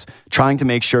 which is trying to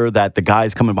make sure that the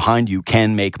guys coming behind you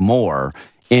can make more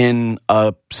in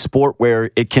a sport where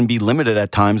it can be limited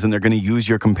at times, and they're going to use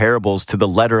your comparables to the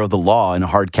letter of the law in a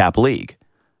hard cap league.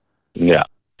 Yeah.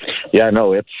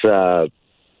 No, it's.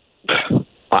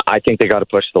 I think they got to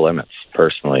push the limits.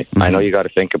 Personally, I know you got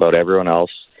to think about everyone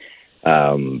else.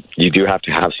 You do have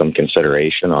to have some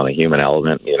consideration on a human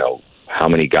element. You know, how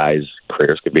many guys'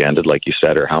 careers could be ended, like you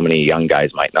said, or how many young guys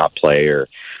might not play, or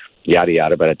yada,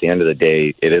 yada. But at the end of the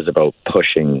day, it is about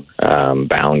pushing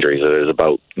boundaries. It is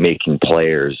about making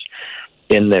players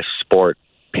in this sport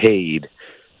paid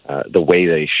the way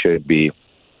they should be.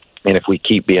 And if we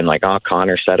keep being like,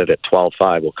 Connor said it at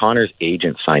 12.5, well, Connor's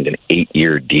agent signed an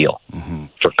 8-year deal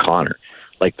for Connor.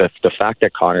 Like the fact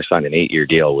that Connor signed an 8-year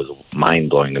deal was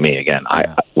mind-blowing to me. Again,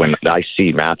 when I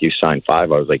see Matthew sign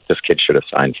 5, I was like, this kid should have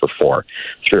signed for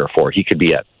 3 or 4. He could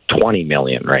be at 20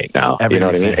 million right now. Every you know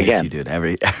what I mean? Again, you dude.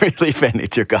 Every Leaf fan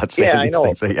hates your God saying these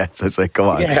things. So it's like, go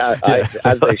on.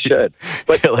 As they should.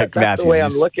 But like that's Matthews, the way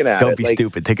I'm looking at it. Don't be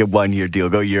stupid. Take a 1-year deal.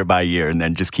 Go year by year, and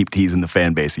then just keep teasing the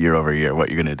fan base year over year what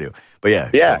you're going to do. But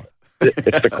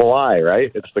it's the Kawhi,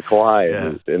 right? It's the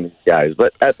Kawhi and these guys.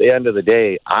 But at the end of the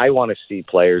day, I want to see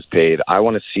players paid. I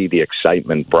want to see the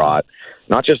excitement brought,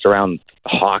 not just around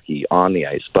hockey on the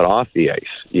ice, but off the ice.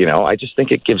 You know, I just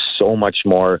think it gives so much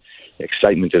more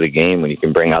excitement to the game when you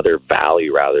can bring other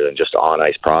value rather than just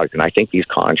on-ice product. And I think these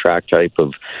contract type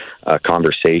of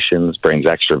conversations brings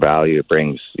extra value. It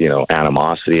brings,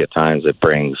 animosity at times. It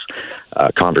brings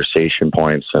conversation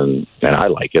points, and I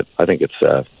like it. I think it's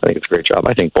a great job.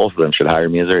 I think both of them should hire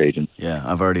me as their agent.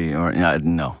 Yeah,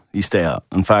 no, you stay out.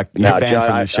 In fact, you're banned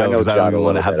from the show because I don't even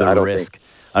want to have the risk.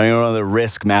 I don't even want to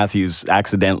risk Matthews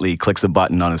accidentally clicks a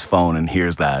button on his phone and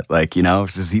hears that. Like,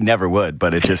 because he never would,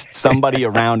 but it just somebody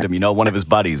around him, one of his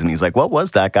buddies. And he's like, what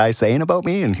was that guy saying about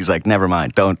me? And he's like, never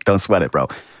mind. Don't sweat it, bro.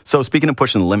 So speaking of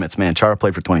pushing the limits, man, Chara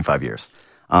played for 25 years.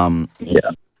 Made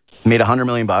 $100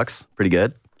 million. Pretty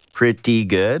good.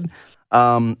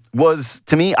 To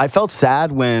me, I felt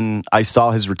sad when I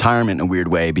saw his retirement in a weird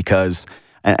way because,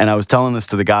 and I was telling this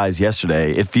to the guys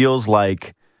yesterday, it feels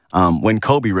like, when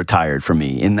Kobe retired for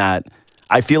me, in that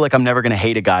I feel like I'm never going to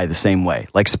hate a guy the same way,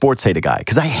 like sports hate a guy,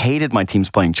 because I hated my teams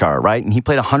playing Chara, right? And he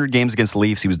played 100 games against the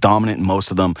Leafs. He was dominant in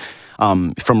most of them.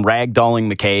 From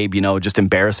ragdolling McCabe, just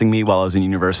embarrassing me while I was in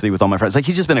university with all my friends. Like,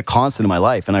 he's just been a constant in my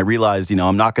life. And I realized,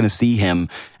 I'm not going to see him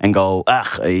and go,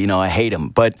 I hate him.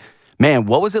 But, man,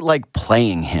 what was it like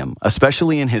playing him,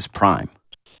 especially in his prime?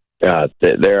 Yeah,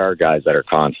 there are guys that are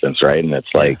constants, right? And it's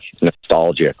like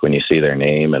nostalgic when you see their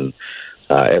name and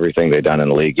everything they've done in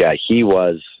the league. Yeah, he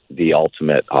was the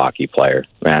ultimate hockey player,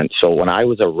 man. So when I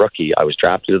was a rookie, I was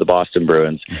drafted to the Boston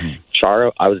Bruins.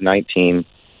 Chara, I was 19.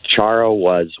 Chara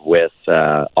was with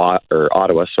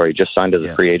Ottawa, just signed as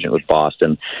a free agent with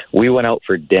Boston. We went out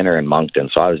for dinner in Moncton,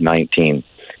 so I was 19,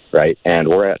 right? And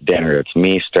we're at dinner. It's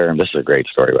me, Sturm. This is a great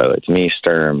story, by the way. It's me,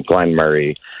 Sturm, Glenn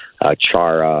Murray,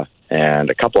 Chara, and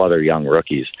a couple other young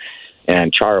rookies.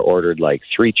 And Chara ordered like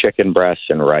 3 chicken breasts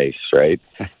and rice, right?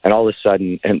 And all of a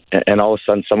sudden,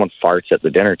 someone farts at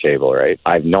the dinner table, right?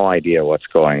 I have no idea what's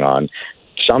going on.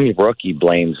 Some rookie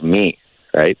blames me,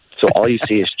 right? So all you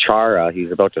see is Chara.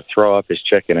 He's about to throw up his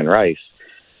chicken and rice.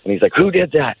 And he's like, who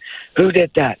did that? Who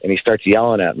did that? And he starts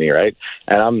yelling at me, right?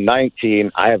 And I'm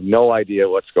 19. I have no idea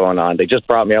what's going on. They just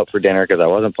brought me out for dinner because I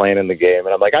wasn't playing in the game.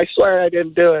 And I'm like, I swear I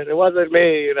didn't do it. It wasn't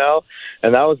me,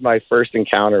 And that was my first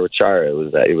encounter with Chara. It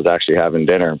was that he was actually having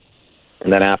dinner.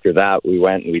 And then after that, we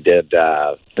went and we did,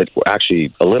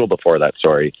 actually a little before that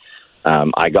story,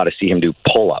 I got to see him do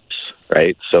pull-ups,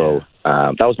 right? So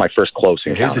that was my first close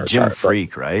encounter. He was a gym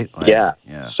freak, right? Like,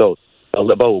 yeah. So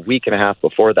about a week and a half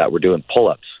before that, we're doing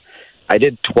pull-ups. I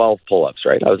did 12 pull-ups,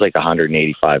 right? I was like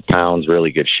 185 pounds,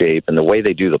 really good shape. And the way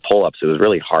they do the pull-ups, it was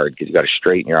really hard because you got to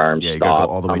straighten your arms, you stop, got to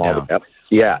go all the way down.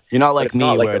 Yeah. You're not like It's me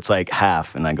not like where it's like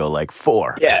half and I go like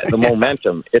 4. Yeah, the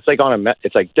momentum. It's like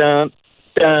it's like dun,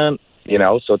 dun,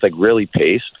 so it's like really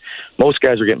paced. Most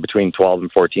guys are getting between 12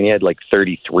 and 14. He had like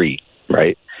 33,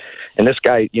 right? And this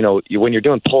guy, when you're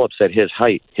doing pull-ups at his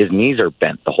height, his knees are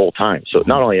bent the whole time. So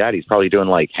not only that, he's probably doing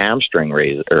like hamstring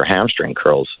raises or hamstring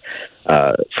curls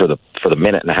for the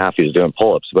minute and a half he was doing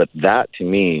pull-ups. But that to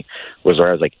me was where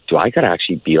I was like, do I got to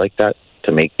actually be like that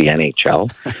to make the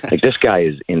NHL? Like, this guy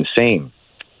is insane.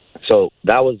 So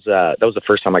that was the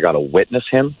first time I got to witness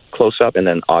him close up. And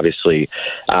then obviously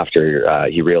after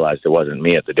he realized it wasn't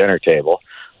me at the dinner table,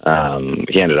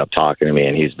 he ended up talking to me,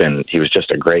 and he was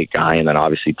just a great guy. And then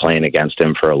obviously playing against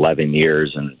him for 11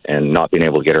 years and not being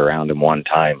able to get around him one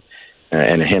time,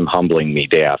 and him humbling me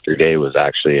day after day was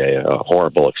actually a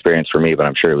horrible experience for me, but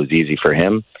I'm sure it was easy for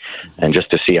him. And just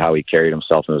to see how he carried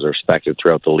himself and was respected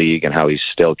throughout the league and how he's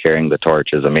still carrying the torch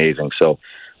is amazing. So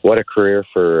what a career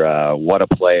for what a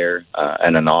player,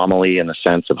 an anomaly in the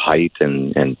sense of height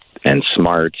and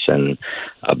smarts and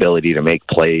ability to make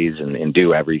plays and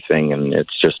do everything. And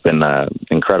it's just been an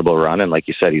incredible run. And like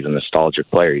you said, he's a nostalgic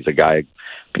player. He's a guy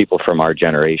people from our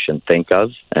generation think of,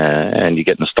 and you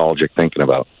get nostalgic thinking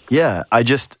about. Yeah,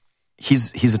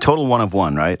 he's a total one of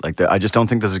one, right? Like, I just don't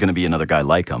think this is going to be another guy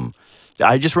like him.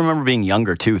 I just remember being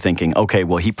younger too, thinking, okay,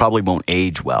 well, he probably won't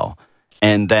age well.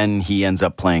 And then he ends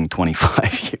up playing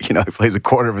 25. He plays a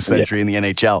quarter of a century in the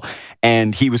NHL.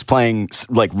 And he was playing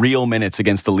like real minutes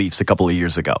against the Leafs a couple of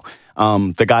years ago.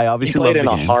 The guy obviously played loved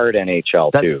the in game. a hard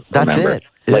NHL too. That's remember? it.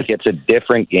 Like, it's a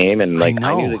different game. And like,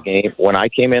 I knew the game when I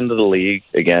came into the league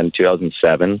again,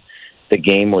 2007. The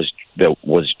game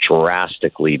was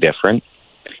drastically different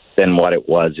than what it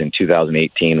was in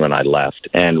 2018 when I left.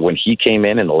 And when he came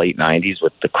in the late 90s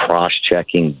with the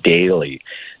cross-checking daily,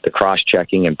 the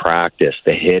cross-checking in practice,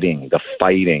 the hitting, the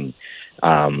fighting,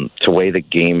 to way the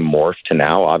game morphed to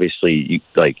now, obviously,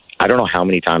 I don't know how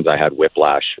many times I had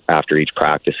whiplash after each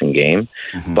practice and game,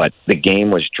 but the game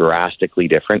was drastically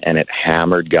different, and it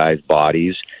hammered guys'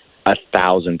 bodies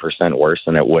 1,000% worse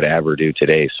than it would ever do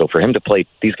today. So for him to play,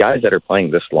 these guys that are playing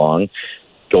this long,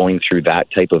 going through that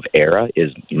type of era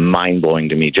is mind-blowing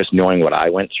to me, just knowing what I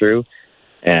went through.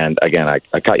 And again,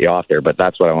 I cut you off there, but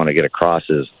that's what I want to get across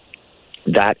is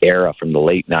that era from the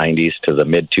late 90s to the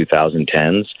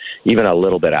mid-2010s, even a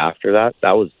little bit after that,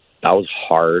 that was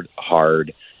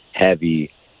hard,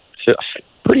 heavy,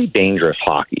 pretty dangerous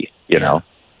hockey, you know?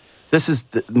 This is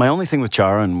my only thing with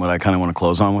Chara, and what I kind of want to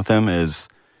close on with him is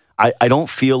I don't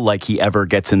feel like he ever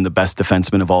gets in the best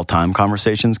defenseman of all time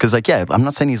conversations. Because, I'm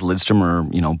not saying he's Lidstrom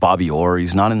or, Bobby Orr.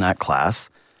 He's not in that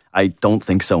class. I don't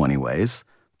think so anyways.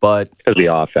 But because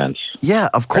the offense. Yeah,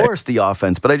 of course, the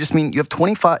offense. But I just mean, you have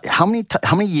 25. How many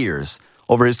years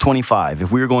over his 25,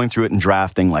 if we were going through it and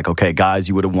drafting, like, okay, guys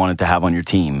you would have wanted to have on your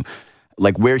team,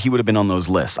 like where he would have been on those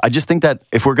lists. I just think that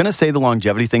if we're going to say the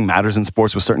longevity thing matters in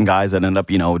sports with certain guys that end up,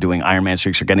 doing Ironman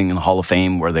streaks or getting in the Hall of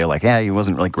Fame where they're like, he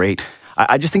wasn't really great.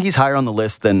 I just think he's higher on the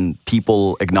list than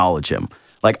people acknowledge him.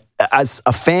 Like, as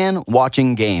a fan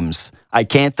watching games, I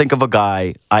can't think of a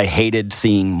guy I hated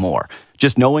seeing more.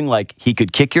 Just knowing, like, he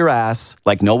could kick your ass,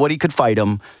 like, nobody could fight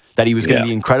him, that he was going to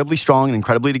be incredibly strong and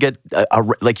incredibly to get,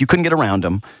 you couldn't get around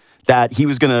him, that he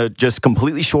was going to just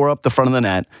completely shore up the front of the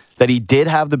net, that he did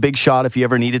have the big shot if he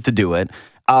ever needed to do it,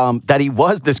 that he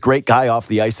was this great guy off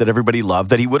the ice that everybody loved,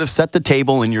 that he would have set the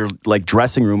table in your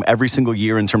dressing room every single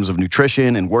year in terms of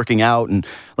nutrition and working out and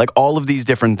all of these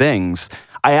different things.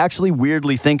 I actually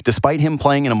weirdly think, despite him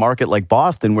playing in a market like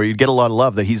Boston where you'd get a lot of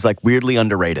love, that he's weirdly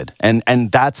underrated.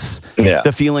 And that's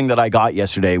the feeling that I got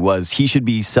yesterday was he should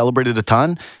be celebrated a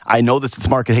ton. I know this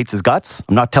market hates his guts.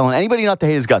 I'm not telling anybody not to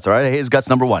hate his guts, all right? I hate his guts,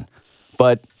 number one.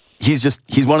 But he's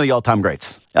one of the all-time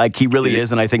greats. He really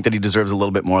is, and I think that he deserves a little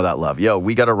bit more of that love.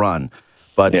 We got to run.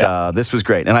 But this was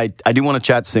great. And I do want to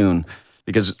chat soon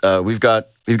because we've got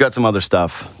some other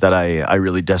stuff that I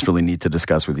really desperately need to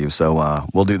discuss with you. So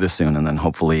we'll do this soon, and then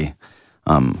hopefully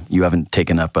you haven't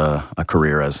taken up a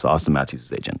career as Austin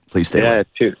Matthews' agent. Please stay away.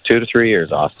 2 to 3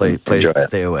 years, Austin.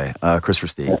 Stay away. Kris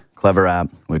Versteeg, clever app,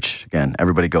 which, again,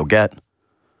 everybody go get.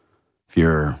 If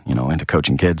you're into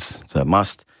coaching kids, it's a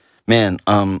must. Man,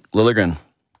 Liljegren,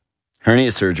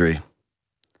 hernia surgery,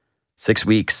 6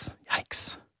 weeks.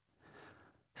 Yikes.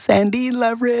 Sandy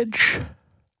leverage.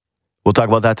 We'll talk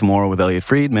about that tomorrow with Elliot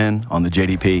Friedman on the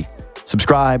JDP.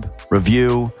 Subscribe,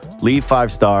 review, leave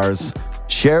 5 stars,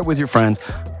 share it with your friends.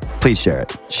 Please share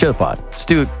it. Share the pod. Just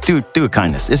do a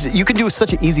kindness. You can do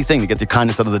such an easy thing to get the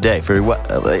kindness out of the day for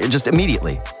just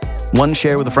immediately. 1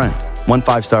 share with a friend, 1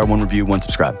 5-star, 1 review, 1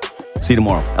 subscribe. See you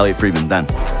tomorrow. Elliot Friedman then.